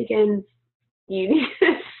Zach Bacon. You need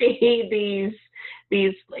to see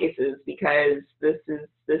these places because this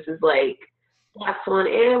is like Black Swan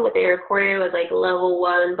Inn. What they recorded was like level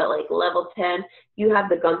 1, but like level 10. You have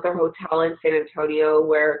the Gunther Hotel in San Antonio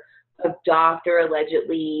where a doctor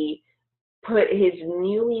allegedly put his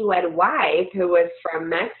newlywed wife, who was from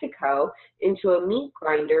Mexico, into a meat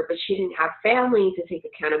grinder, but she didn't have family to take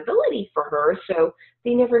accountability for her, so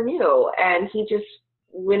they never knew. And he just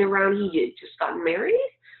went around, he just got married.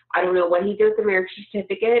 I don't know what he did with the marriage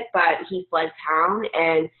certificate, but he fled town,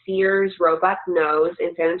 and Sears Roebuck knows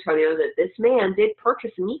in San Antonio that this man did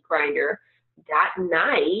purchase a meat grinder that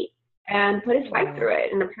night and put his wife through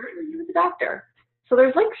it, and apparently he was a doctor. So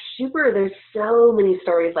there's so many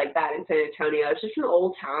stories like that in San Antonio. It's just an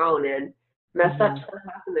old town, and messed up stuff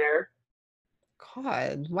happened there.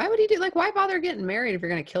 God, why would he why bother getting married if you're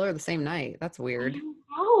going to kill her the same night? That's weird.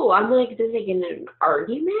 Oh, I'm like, did they get in an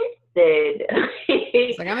argument?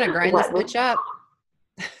 It's like, I'm going to grind this bitch up.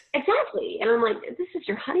 Exactly. And I'm like, this is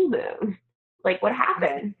your honeymoon. Like, what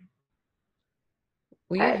happened?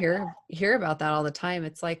 We hear about that all the time.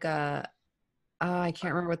 It's like I can't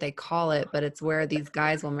remember what they call it, but it's where these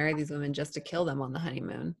guys will marry these women just to kill them on the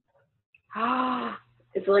honeymoon.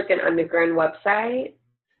 Is it like an underground website?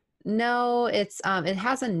 No, it's it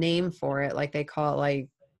has a name for it. Like they call it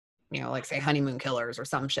like say honeymoon killers or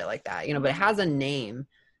some shit like that, but it has a name,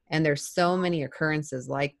 and there's so many occurrences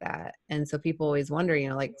like that. And so people always wonder,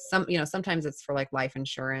 like sometimes it's for like life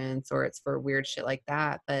insurance or it's for weird shit like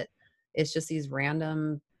that, but it's just these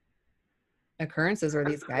random occurrences where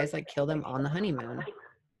these guys like kill them on the honeymoon.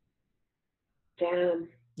 Damn.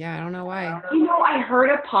 Yeah, I don't know why. I heard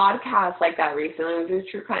a podcast like that recently. It was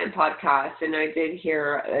a true crime podcast, and I did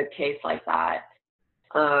hear a case like that.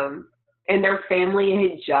 And their family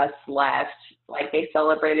had just left. Like, they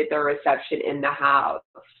celebrated their reception in the house.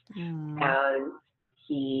 And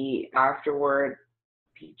he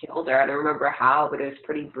killed her. I don't remember how, but it was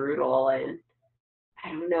pretty brutal. And I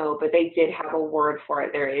don't know, but they did have a word for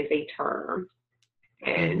it. There is a term.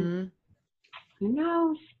 And who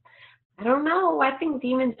knows? I don't know. I think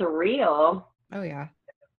demons are real. Oh, yeah.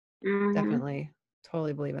 Definitely.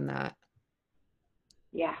 Totally believe in that.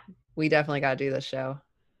 Yeah. We definitely got to do this show.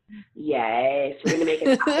 Yes. We're going to make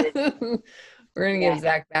it happen. We're going to give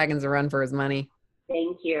Zach Baggins a run for his money.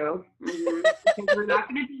 Thank you. Because we're not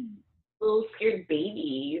going to be little scared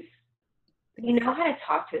babies. You know how to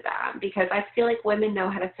talk to them, because I feel like women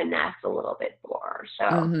know how to finesse a little bit more. So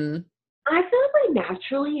I feel like I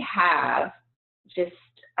naturally have just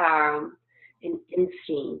an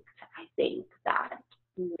instinct, I think, that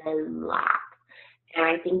men lack. And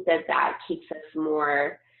I think that keeps us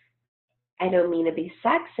more, I don't mean to be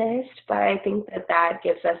sexist, but I think that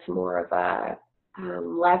gives us more of a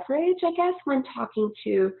leverage, I guess, when talking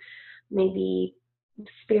to maybe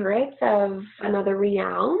spirits of another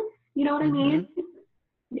realm. You know what I mean?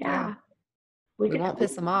 Yeah. We could won't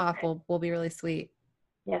piss them totally do off. it. We'll be really sweet.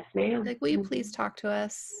 Yes, ma'am. Like, will you please talk to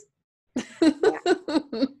us?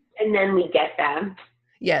 And then we get them.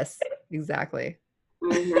 Yes, exactly.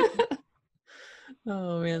 Mhm.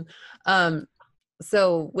 Oh man.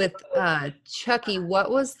 So with Chucky,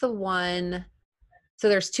 what was the one? So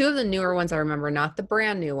there's two of the newer ones I remember, not the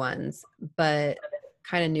brand new ones, but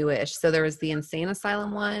kind of newish. So there was the Insane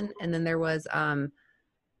Asylum one, and then there was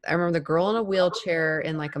I remember the girl in a wheelchair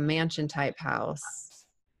in like a mansion type house.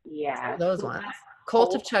 Yes. Those ones.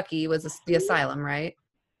 Cult of Chucky was the asylum, right?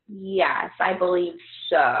 Yes, I believe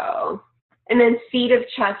so. And then Seed of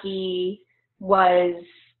Chucky was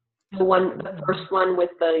the first one with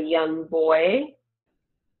the young boy,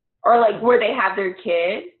 or like where they have their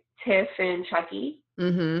kid, Tiff and Chucky.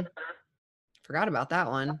 Mm-hmm. Forgot about that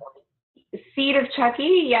one. Seed of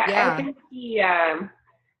Chucky, Yeah. I think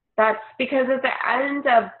that's because at the end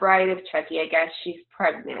of Bride of Chucky, I guess she's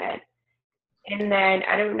pregnant. And then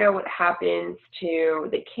I don't know what happens to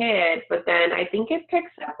the kid, but then I think it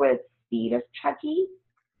picks up with Seed of Chucky.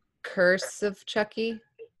 Curse of Chucky.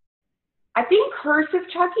 I think Curse of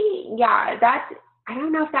Chucky, yeah, I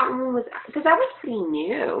don't know if that one was, because that was pretty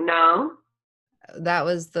new, no? That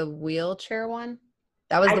was the wheelchair one?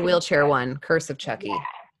 That was I the think wheelchair so. one, Curse of Chucky.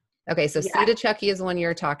 Yeah. Okay, so Yeah. Seed of Chucky is the one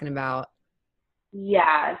you're talking about.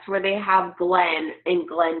 Yes, where they have Glenn and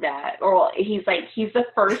Glenda, or he's the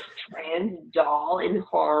first trans doll in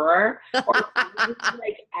horror, or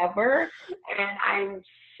like ever, and I'm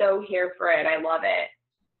so here for it. I love it.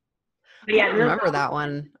 But I don't remember that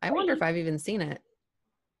one. I wonder if I've even seen it.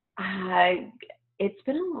 It's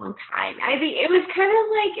been a long time. I think it was kind of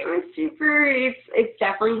like, it was super, it's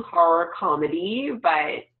definitely horror comedy, but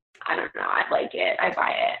I don't know. I like it. I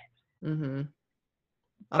buy it. Mm-hmm.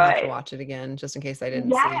 I'll have to watch it again just in case I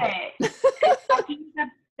didn't see it. Chucky's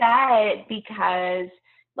upset because,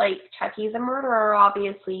 like, Chucky's a murderer,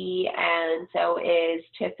 obviously, and so is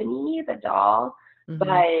Tiffany, the doll. Mm-hmm.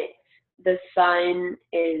 But the son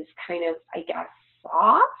is kind of, I guess,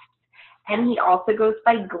 soft. And he also goes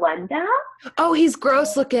by Glenda. Oh, he's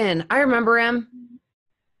gross looking. I remember him.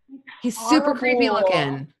 He's super creepy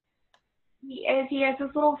looking. He is. He has his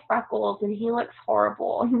little freckles, and he looks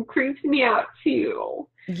horrible. He creeps me out, too.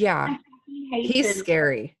 Yeah. He's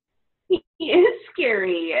scary. He is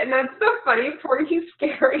scary. And that's the funny part. He's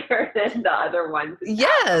scarier than the other ones.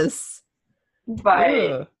 Yes.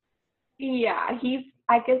 But, yeah,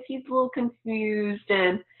 I guess he's a little confused.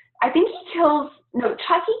 And I think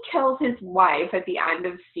Chucky kills his wife at the end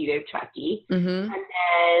of Seed of Chucky. Mm-hmm.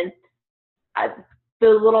 And then the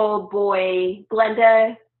little boy,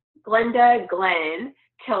 Glenn,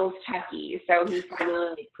 kills Chucky. So he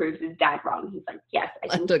finally proves his dad wrong. He's like, yes,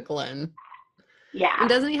 I think Glenn. Yeah. And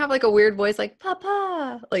doesn't he have like a weird voice, like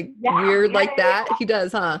Papa? Like weird like that? He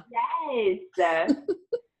does, huh? Yes.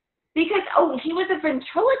 Because, he was a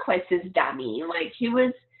ventriloquist's dummy. Like he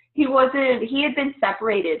had been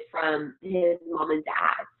separated from his mom and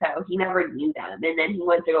dad, so he never knew them. And then he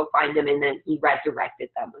went to go find them, and then he resurrected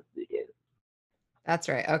them with voodoo. That's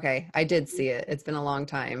right. Okay. I did see it. It's been a long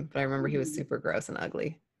time, but I remember he was super gross and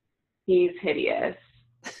ugly. He's hideous.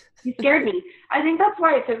 He scared me. I think that's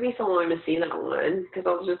why it took me so long to see that one, because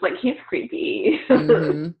I was just like, he's creepy.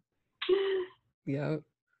 Mm-hmm. Yep.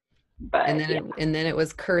 But and then it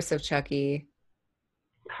was Curse of Chucky.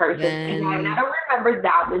 And I don't remember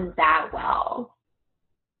that one that well.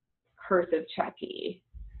 Curse of Chucky.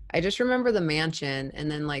 I just remember the mansion,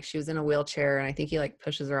 and then like she was in a wheelchair, and I think he like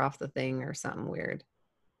pushes her off the thing or something weird.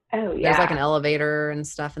 Oh yeah. There's like an elevator and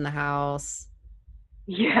stuff in the house.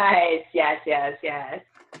 Yes.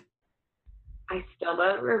 I still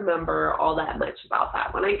don't remember all that much about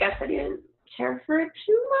that one. I guess I didn't care for it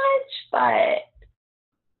too much, but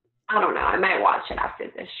I don't know. I might watch it after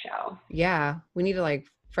this show. Yeah, we need to like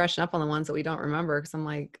freshen up on the ones that we don't remember, because I'm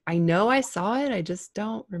like, I know I saw it, I just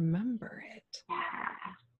don't remember it.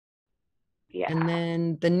 Yeah. And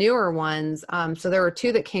then the newer ones, so there were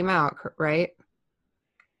 2 that came out, right?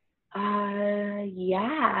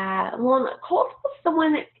 Yeah. Well, Cult was the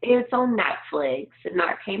one that it's on Netflix, and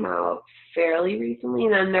that came out fairly recently.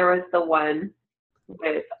 And then there was the one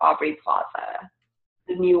with Aubrey Plaza,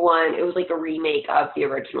 the new one. It was like a remake of the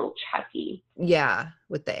original Chucky. Yeah,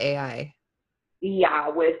 with the AI. Yeah,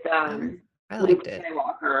 with I liked it.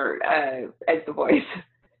 Skywalker as the voice,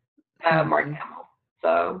 Mark Hamill.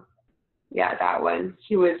 So yeah, that one.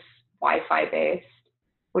 He was Wi-Fi based,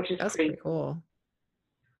 which is pretty cool.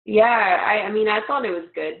 Yeah, I mean, I thought it was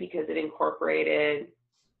good because it incorporated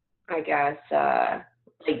I guess,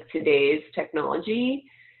 like today's technology.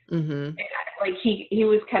 Mm-hmm. Like he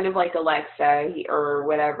was kind of like Alexa or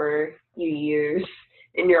whatever you use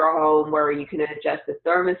in your home where you can adjust the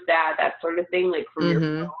thermostat, that sort of thing, like from your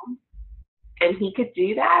Mm-hmm. phone. And he could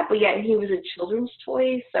do that, but yet he was a children's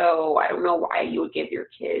toy, so I don't know why you would give your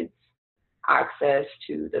kids access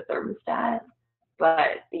to the thermostat.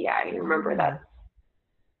 But yeah, I remember that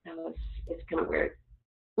was it's kind of weird.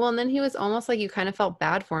 Well, and then he was almost like you kind of felt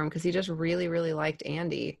bad for him because he just really, really liked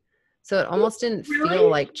Andy. So it almost didn't feel Really?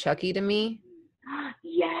 like Chucky to me.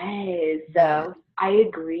 Yes, But I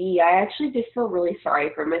agree. I actually just feel really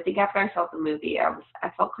sorry for him. I think after I saw the movie, I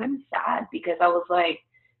felt kind of sad because I was like,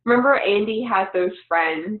 remember Andy had those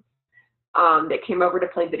friends that came over to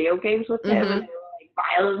play video games with him, and mm-hmm. they were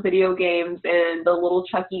like violent video games, and the little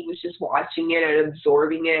Chucky was just watching it and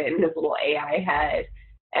absorbing it in his little AI head,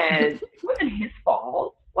 and it wasn't his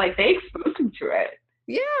fault. Like they exposed him to it.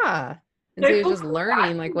 Yeah. And so They he was feel just so bad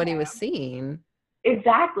learning like for what he him. was seeing.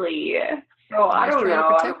 Exactly. So He I was don't trying to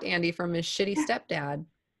know. protect Andy from his shitty stepdad.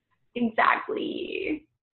 Exactly.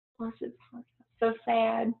 Plus, it's so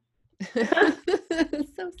sad. So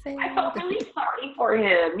I felt sad. really sorry for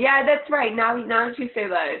him. Yeah, that's right. Now that you say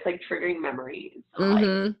that, it's like triggering memories. So like,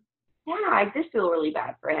 Mm-hmm. yeah, I just feel really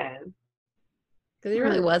bad for him. Because he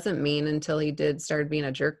really Hmm. wasn't mean until he did started being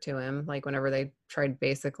a jerk to him. Like whenever they tried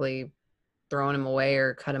basically throwing him away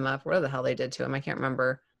or cut him up, whatever the hell they did to him. I can't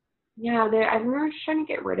remember. Yeah, I remember trying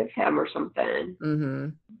to get rid of him or something. Mm-hmm.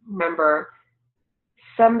 Remember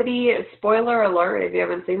somebody? Spoiler alert! If you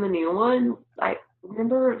haven't seen the new one, I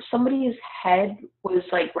remember somebody's head was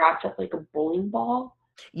like wrapped up like a bowling ball.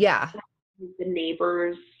 Yeah. The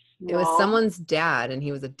neighbor's It was mom. someone's dad and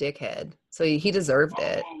he was a dickhead. So he deserved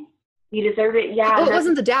it. He deserved it. Yeah, Oh, and it that's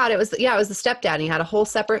wasn't the dad. It was it was the stepdad. And he had a whole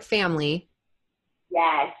separate family.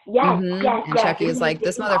 yes, yes, Mm-hmm. yes, And yes. Chucky And was he was like,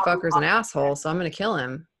 this taking all the motherfucker's an asshole, so I'm gonna kill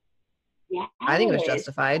him. I think it was yes.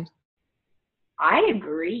 justified. I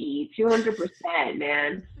agree, 200%,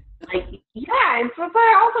 man. Like, yeah, and so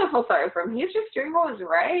I also feel sorry for him. He was just doing what was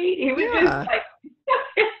right. He was just Yeah.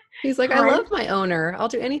 like He's like, I trying love my owner. I'll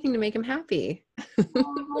do anything to make him happy. like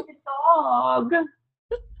a dog.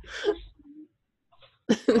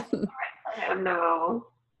 I don't know.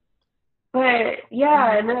 But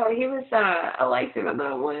yeah, no, he was I liked him in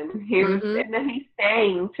that one. He was Mm-hmm. and then he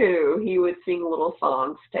sang too. He would sing little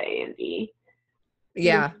songs to Andy. He was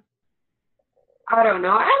Yeah. I don't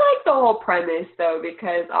know. I like the whole premise though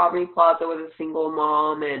because Aubrey Plaza was a single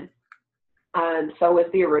mom and so was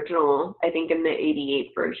the original, I think in the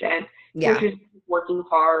 88 version. So Yeah. she was working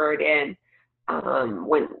hard and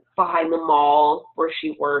went behind the mall where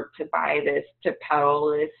she worked to buy this, to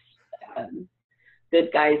peddle this um, good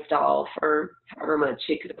guy's doll for however much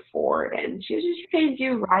she could afford. And she was just trying to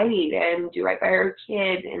do right and do right by her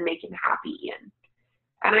kid and make him happy.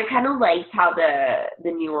 And I kind of liked how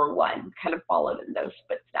the newer one kind of followed in those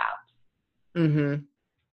footsteps. Mm-hmm.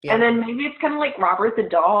 Yeah. And then maybe it's kind of like Robert the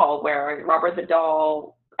Doll, where Robert the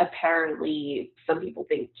Doll apparently some people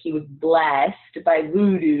think he was blessed by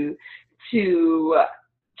voodoo to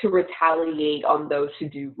retaliate on those who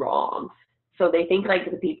do wrong. So they think like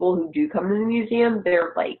the people who do come to the museum,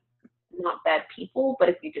 they're like not bad people, but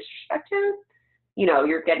if you disrespect him, you know,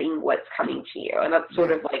 you're getting what's coming to you. And that's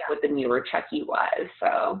sort of like what the newer Chucky was.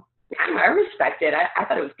 So I don't know, I respect it. I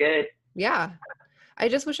thought it was good. Yeah. I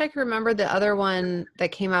just wish I could remember the other one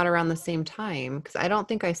that came out around the same time because I don't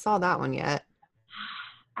think I saw that one yet.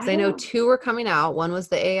 Because I know don't two were coming out. One was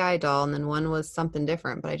the AI doll and then one was something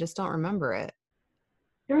different, but I just don't remember it.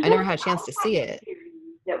 There's I never had a chance to see it. series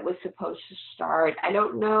that was supposed to start. I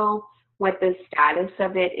don't know what the status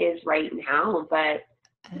of it is right now, but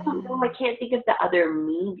I don't know. I can't think of the other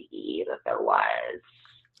movie that there was.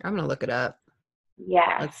 I'm going to look it up.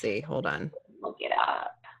 Yes, Let's see. Hold on. look it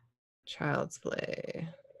up. Child's Play.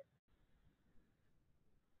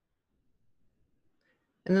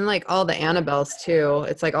 And then like all the Annabelles too.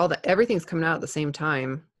 It's like everything's coming out at the same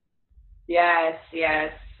time. Yes,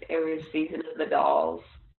 yes. It was Season of the Dolls.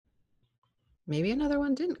 Maybe another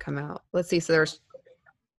one didn't come out. Let's see. So there's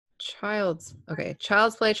Child's Play,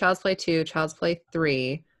 Child's Play 2, Child's Play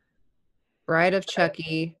 3, Bride of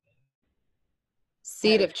Chucky,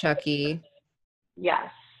 Seed of Chucky,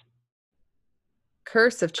 Yes.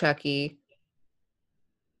 Curse of Chucky,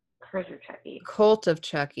 Curse of Chucky. Cult of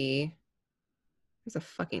Chucky. There's a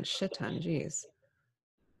fucking shit ton. Jeez.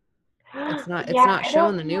 It's not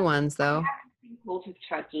showing the new ones I though. haven't seen Cult of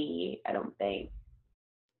Chucky, I don't think.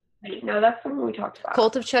 Wait, no, that's the one we talked about.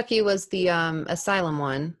 Cult of Chucky was the Asylum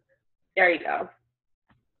one. There you go.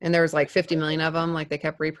 And there was like 50 million of them, like they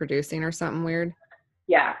kept reproducing or something weird.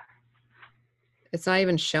 Yeah. It's not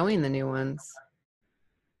even showing the new ones.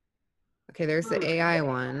 Okay, there's the AI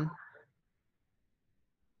one.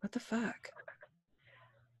 What the fuck?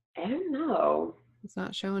 I don't know. It's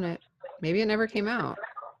not showing it. Maybe it never came out.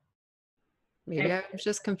 Maybe I was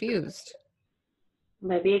just confused.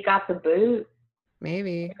 Maybe it got the boot.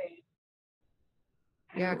 Maybe.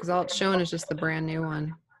 Yeah, because all it's showing is just the brand new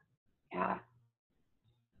one. Yeah.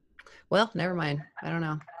 Well, never mind. I don't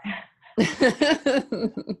know.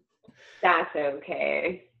 That's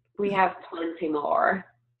okay. We have plenty more.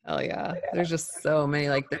 Oh yeah. There's just so many.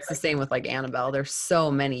 Like it's the same with like Annabelle. There's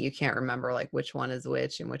so many you can't remember like which one is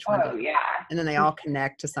which and which one. Oh, yeah. And then they all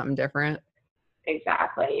connect to something different.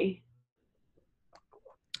 Exactly.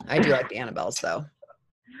 I do like the Annabelles though.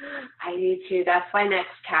 I do too. That's my next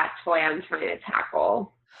cat toy I'm trying to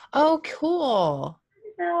tackle. Oh, cool.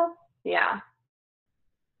 So, yeah.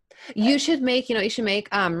 You should make,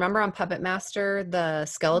 remember on Puppet Master, the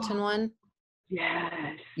skeleton one? Yes.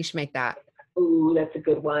 You should make that. Ooh, that's a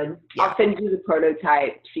good one. Yeah. I'll send you the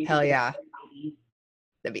prototype. Hell yeah.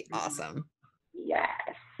 That'd be awesome. Yes.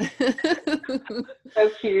 So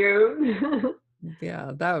cute.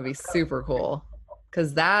 Yeah, that would be super cool.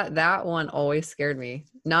 Because that one always scared me.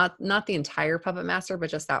 Not the entire Puppet Master, but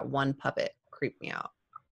just that one puppet creeped me out.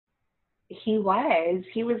 He was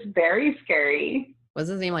very scary. Was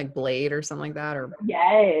his name like Blade or something like that? Or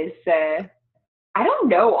Yes. I don't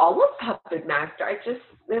know all of Puppet Master.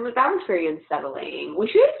 That was very unsettling. We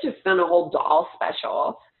should have just done a whole doll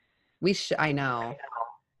special. I know.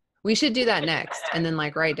 We should do that next and then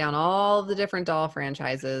like write down all the different doll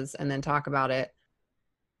franchises and then talk about it.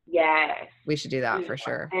 Yes. We should do that for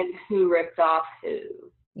sure. And who ripped off who.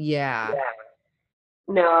 Yeah.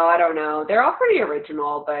 No, I don't know. They're all pretty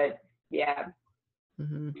original, but yeah.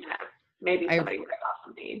 Mm-hmm. Yeah. Maybe somebody ripped off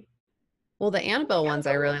something. Well, the Annabelle ones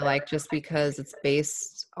I really like just because it's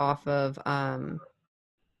based off of hang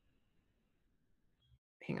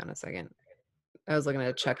on a second. I was looking at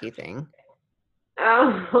a Chucky thing.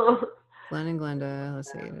 Oh. Glenn and Glenda,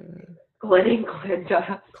 let's see. Glenn and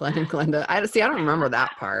Glenda. Glenn and Glenda. I don't remember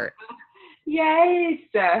that part. Yes.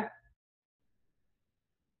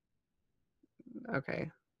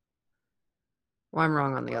 Okay. Well, I'm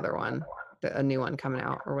wrong on the other one. A new one coming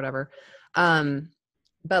out or whatever.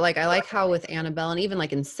 But like I like how with Annabelle and even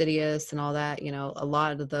like Insidious and all that, a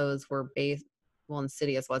lot of those were based, well,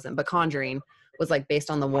 Insidious wasn't, but Conjuring was like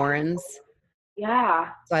based on the Warrens. Yeah.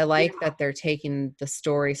 So I like that they're taking the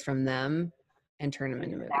stories from them and turn them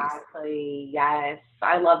into movies. Exactly. Yes.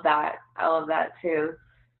 I love that. I love that too.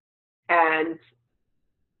 And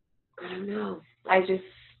I don't know. I just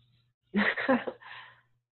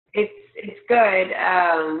it's good.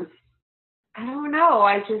 I don't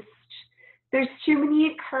know. There's too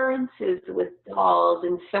many occurrences with dolls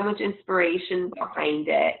and so much inspiration behind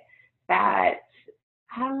it that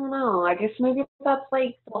I don't know. I guess maybe that's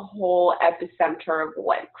like the whole epicenter of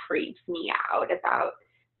what creeps me out about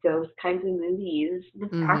those kinds of movies. The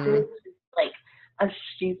fact that it's just like a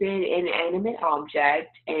stupid inanimate object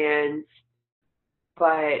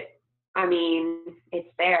but I mean, it's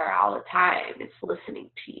there all the time. It's listening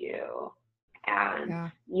to you.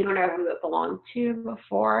 And you don't know who it belonged to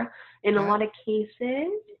before in a lot of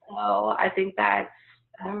cases. So I think I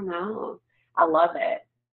don't know. I love it.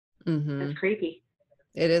 Mm-hmm. It's creepy.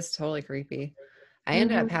 It is totally creepy. I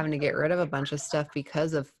ended up having to get rid of a bunch of stuff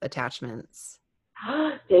because of attachments.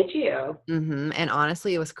 Did you? Mm-hmm. And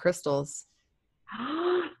honestly, it was crystals.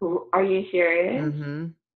 Are you serious? Mm-hmm.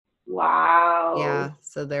 Wow. Yeah.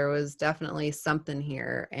 So there was definitely something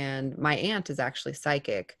here. And my aunt is actually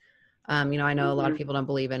psychic. I know a lot of people don't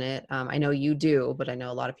believe in it. I know you do, but I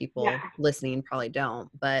know a lot of people listening probably don't.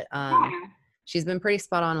 But she's been pretty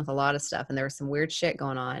spot on with a lot of stuff. And there was some weird shit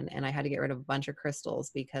going on. And I had to get rid of a bunch of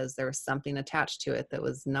crystals because there was something attached to it that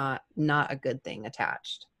was not a good thing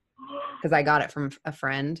attached. Because I got it from a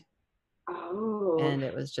friend. Oh. And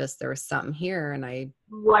it was just, there was something here. And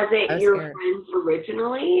was it your friends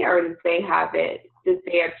originally, or did they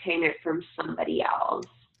obtain it from somebody else?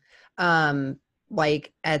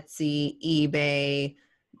 Like Etsy, eBay,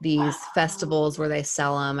 these festivals where they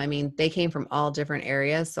sell them. I mean, they came from all different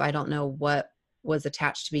areas. So I don't know what was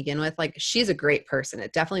attached to begin with. Like, she's a great person.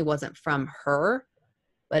 It definitely wasn't from her,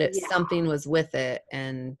 but something was with it.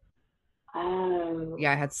 And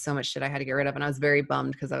I had so much shit I had to get rid of. And I was very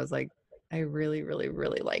bummed because I was like, I really, really,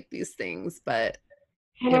 really like these things, but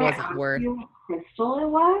it wasn't worth. What crystal it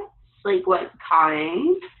was? Like what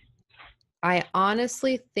kind? I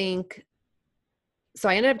honestly think, so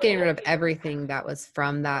I ended up getting rid of everything that was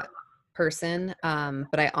from that person.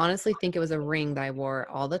 But I honestly think it was a ring that I wore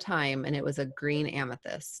all the time, and it was a green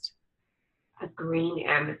amethyst. A green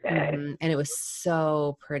amethyst. And it was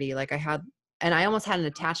so pretty. Like and I almost had an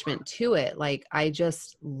attachment to it. Like I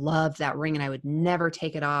just loved that ring and I would never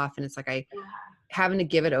take it off. And it's like having to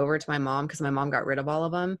give it over to my mom because my mom got rid of all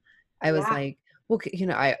of them. I was like, well,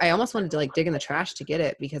 I almost wanted to like dig in the trash to get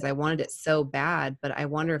it because I wanted it so bad. But I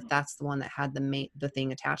wonder if that's the one that had the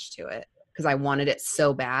thing attached to it because I wanted it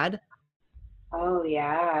so bad. Oh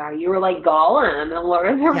yeah, you were like Gollum in Lord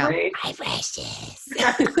of the Rings. I precious.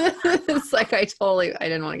 It's like I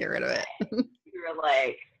didn't want to get rid of it. You were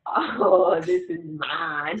like, oh, this is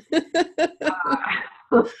mine.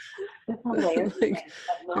 That's hilarious. Like,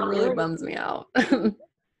 it really bums me out.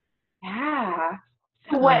 Yeah.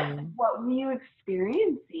 So what were you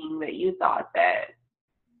experiencing that you thought that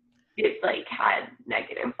it like had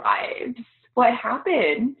negative vibes? What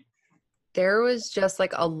happened? There was just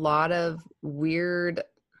like a lot of weird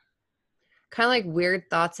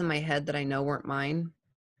thoughts in my head that I know weren't mine.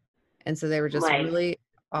 And so they were just really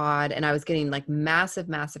odd. And I was getting like massive,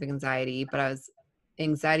 massive anxiety, but I was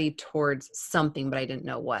anxiety towards something, but I didn't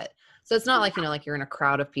know what. So it's not like, like you're in a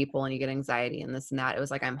crowd of people and you get anxiety and this and that. It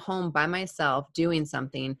was like, I'm home by myself doing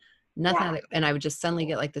something, nothing. And I would just suddenly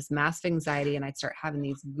get like this massive anxiety and I'd start having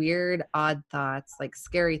these weird, odd thoughts, like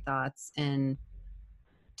scary thoughts. And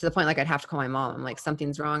to the point, like I'd have to call my mom. I'm like,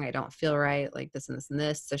 something's wrong. I don't feel right. Like this and this and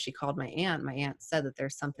this. So she called my aunt. My aunt said that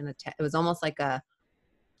there's something it was almost like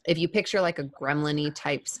if you picture like a gremlin-y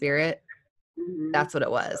type spirit, that's what it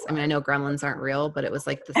was. I mean, I know gremlins aren't real, but it was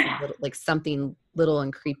like this little, like something little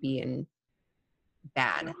and creepy and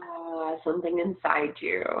bad. Something inside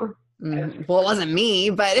you. Well, it wasn't me,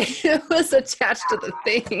 but it was attached to the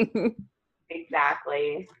thing.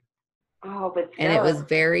 Exactly. Oh, but still. And it was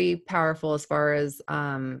very powerful as far as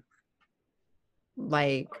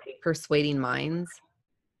like persuading minds.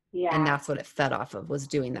 Yeah. And that's what it fed off of, was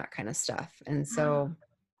doing that kind of stuff. And so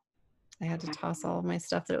I had to toss all of my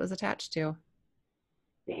stuff that it was attached to.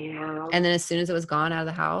 Damn. And then as soon as it was gone out of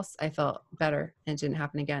the house, I felt better and it didn't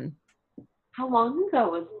happen again. How long ago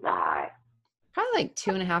was that? Probably like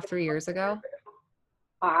 2.5, 3 years ago.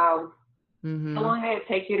 Wow. Mm-hmm. How long did it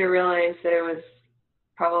take you to realize that it was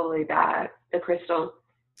probably that, the crystal?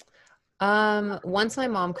 Once my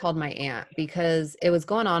mom called my aunt, because it was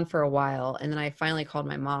going on for a while. And then I finally called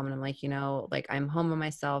my mom and I'm like, like I'm home by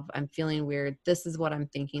myself. I'm feeling weird. This is what I'm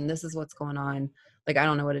thinking. This is what's going on. Like, I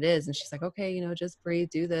don't know what it is. And she's like, okay, just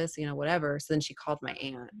breathe, do this, whatever. So then she called my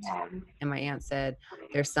aunt and my aunt said,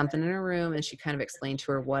 there's something in her room. And she kind of explained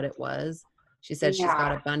to her what it was. She said she's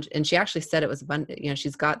got a bunch, and she actually said it was a bunch,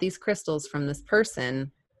 she's got these crystals from this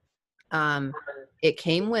person. It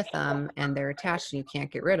came with them and they're attached and you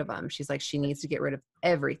can't get rid of them. She's like, she needs to get rid of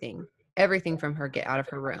everything from her, get out of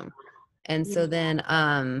her room. And so then,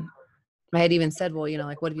 I had even said, well,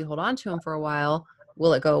 like, what if you hold on to them for a while?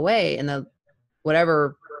 Will it go away? And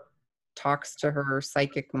whatever talks to her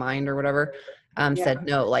psychic mind or whatever, said,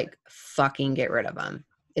 no, like fucking get rid of them.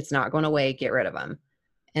 It's not going away. Get rid of them.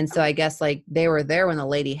 And so I guess like they were there when the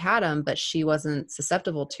lady had them, but she wasn't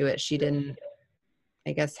susceptible to it. She didn't,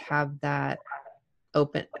 I guess, have that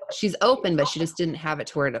open. She's open, but she just didn't have it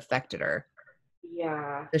to where it affected her.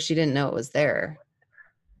 Yeah. So she didn't know it was there.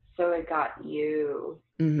 So it got you.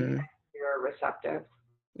 Mm-hmm. You're receptive.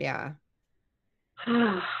 Yeah.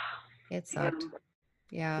 It sucked.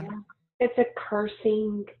 Yeah. It's a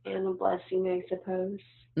cursing and a blessing, I suppose.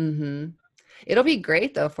 Mm-hmm. It'll be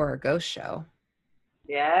great though for our ghost show.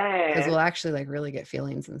 Yeah. Because we'll actually like really get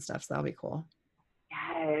feelings and stuff. So that'll be cool.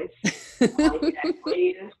 Yes.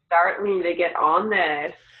 We need to get on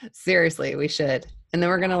this. Seriously, we should. And then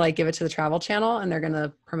we're going to like give it to the Travel Channel and they're going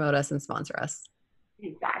to promote us and sponsor us.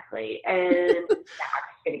 Exactly. And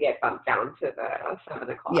Zach's going to get bumped down to the 7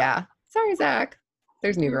 o'clock. Yeah. Sorry, Zach.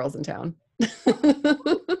 There's new girls in town.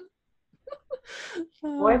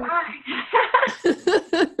 Boy, bye.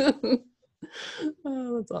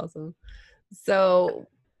 Oh, that's awesome. So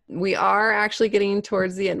we are actually getting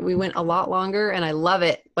towards the end. We went a lot longer and I love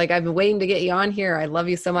it. Like I've been waiting to get you on here. I love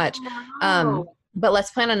you so much. But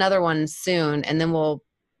let's plan another one soon and then we'll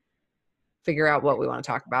figure out what we want to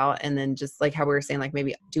talk about. And then just like how we were saying, like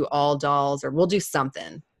maybe do all dolls or we'll do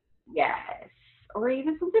something. Yes. Or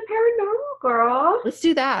even something paranormal, girl. Let's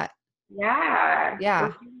do that. Yeah.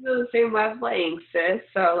 Yeah. We're on the same wavelength, sis.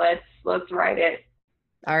 So let's write it.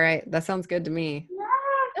 All right. That sounds good to me. Yeah.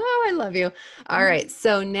 Oh, I love you. All right.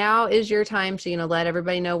 So now is your time to, let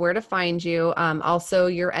everybody know where to find you. Also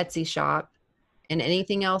your Etsy shop and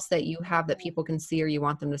anything else that you have that people can see or you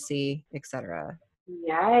want them to see, etc.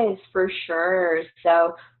 Yes, for sure.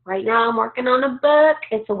 So right now I'm working on a book.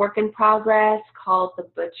 It's a work in progress called The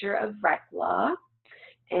Butcher of Rekla.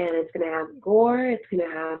 and it's going to have gore, it's going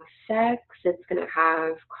to have sex, it's going to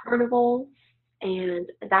have carnivals, and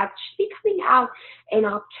that should be coming out in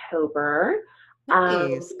October.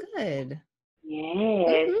 Nice. Good.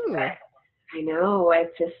 Yes, Woohoo. but I know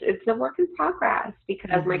it's a work in progress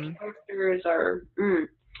because my Mhm. characters are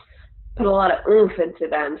put a lot of oomph into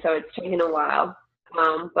them, so it's taken a while.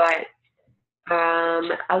 But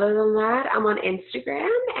other than that, I'm on Instagram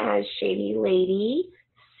as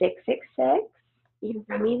ShadyLady666. You can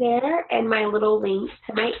find me there, and my little link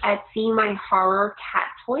to my Etsy, my horror cat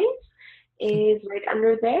toys, is right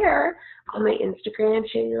under there on my Instagram,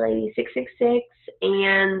 ShadyLady666,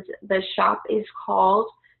 and the shop is called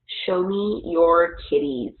Show Me Your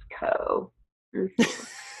Kitties Co. Mhm.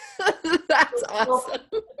 That's awesome.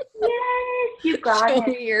 Yes, you got Show it.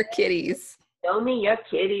 me your kitties. Show me your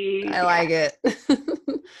kitties. I like it.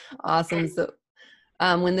 Awesome. So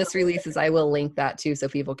when this releases, I will link that too so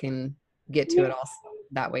people can get to it all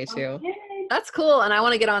that way too. Yes. That's cool. And I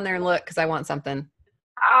want to get on there and look because I want something.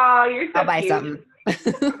 Oh, you're so I'll buy cute. something.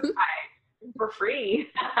 For free.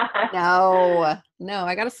 No,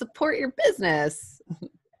 I got to support your business.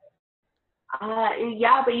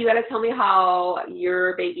 Yeah, but you got to tell me how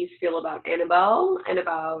your babies feel about Annabelle and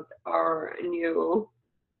about our new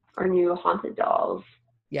haunted dolls.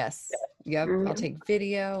 Yes. Yep. I'll take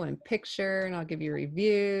video and picture and I'll give you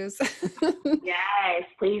reviews. Yes,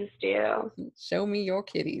 please do. Show me your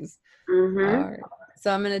kitties. Mm-hmm. All right.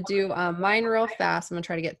 So I'm going to do mine real fast. I'm going to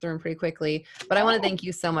try to get through them pretty quickly. But I want to thank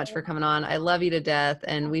you so much for coming on. I love you to death.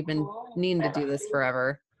 And we've been needing to do this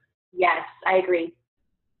forever. Yes, I agree.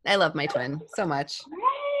 I love my twin so much.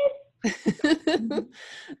 All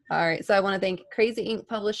right. So I want to thank Crazy Ink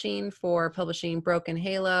Publishing for publishing Broken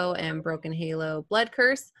Halo and Broken Halo Blood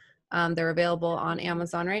Curse. They're available on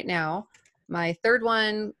Amazon right now. My third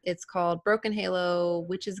one, it's called Broken Halo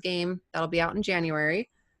Witch's Game. That'll be out in January.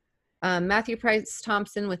 Matthew Price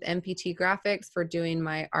Thompson with MPT Graphics for doing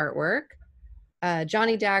my artwork.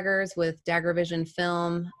 Johnny Daggers with Dagger Vision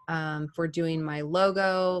Film for doing my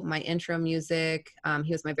logo, my intro music.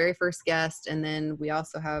 He was my very first guest. And then we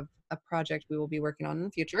also have a project we will be working on in the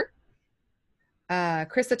future.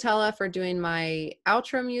 Chris Atella for doing my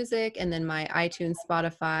outro music, and then my iTunes,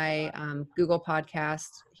 Spotify, Google Podcast.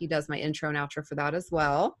 He does my intro and outro for that as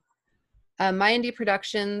well. My Indie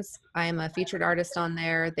Productions, I am a featured artist on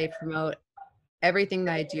there. They promote everything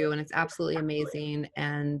that I do, and it's absolutely amazing.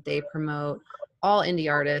 And they promote all indie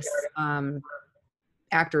artists,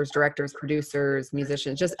 actors, directors, producers,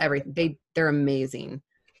 musicians, just everything. They're amazing.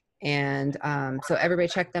 And so everybody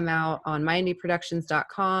check them out on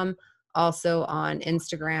myindieproductions.com, also on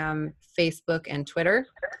Instagram, Facebook, and Twitter.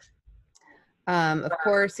 Of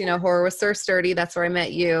course, Horror with Sir Sturdy. That's where I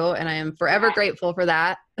met you, and I am forever grateful for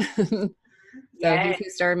that. So he's who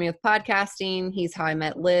started me with podcasting. He's how I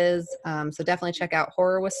met Liz. So definitely check out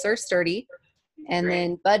Horror with Sir Sturdy. And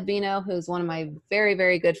then Bud Bino, who's one of my very,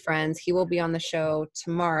 very good friends. He will be on the show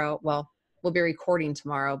tomorrow. Well, we'll be recording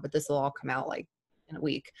tomorrow, but this will all come out like in a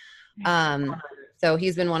week. So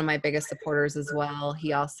he's been one of my biggest supporters as well.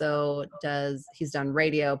 He also he's done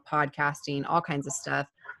radio, podcasting, all kinds of stuff.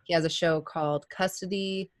 He has a show called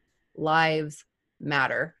Custody Lives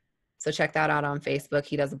Matter. So check that out on Facebook.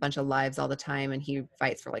 He does a bunch of lives all the time, and he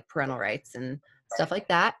fights for like parental rights and stuff like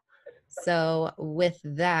that. So with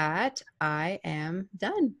that, I am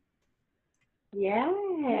done. Yeah.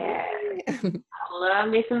 I love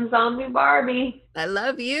me some Zombie Barbie. I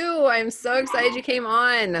love you. I'm so excited you came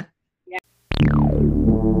on.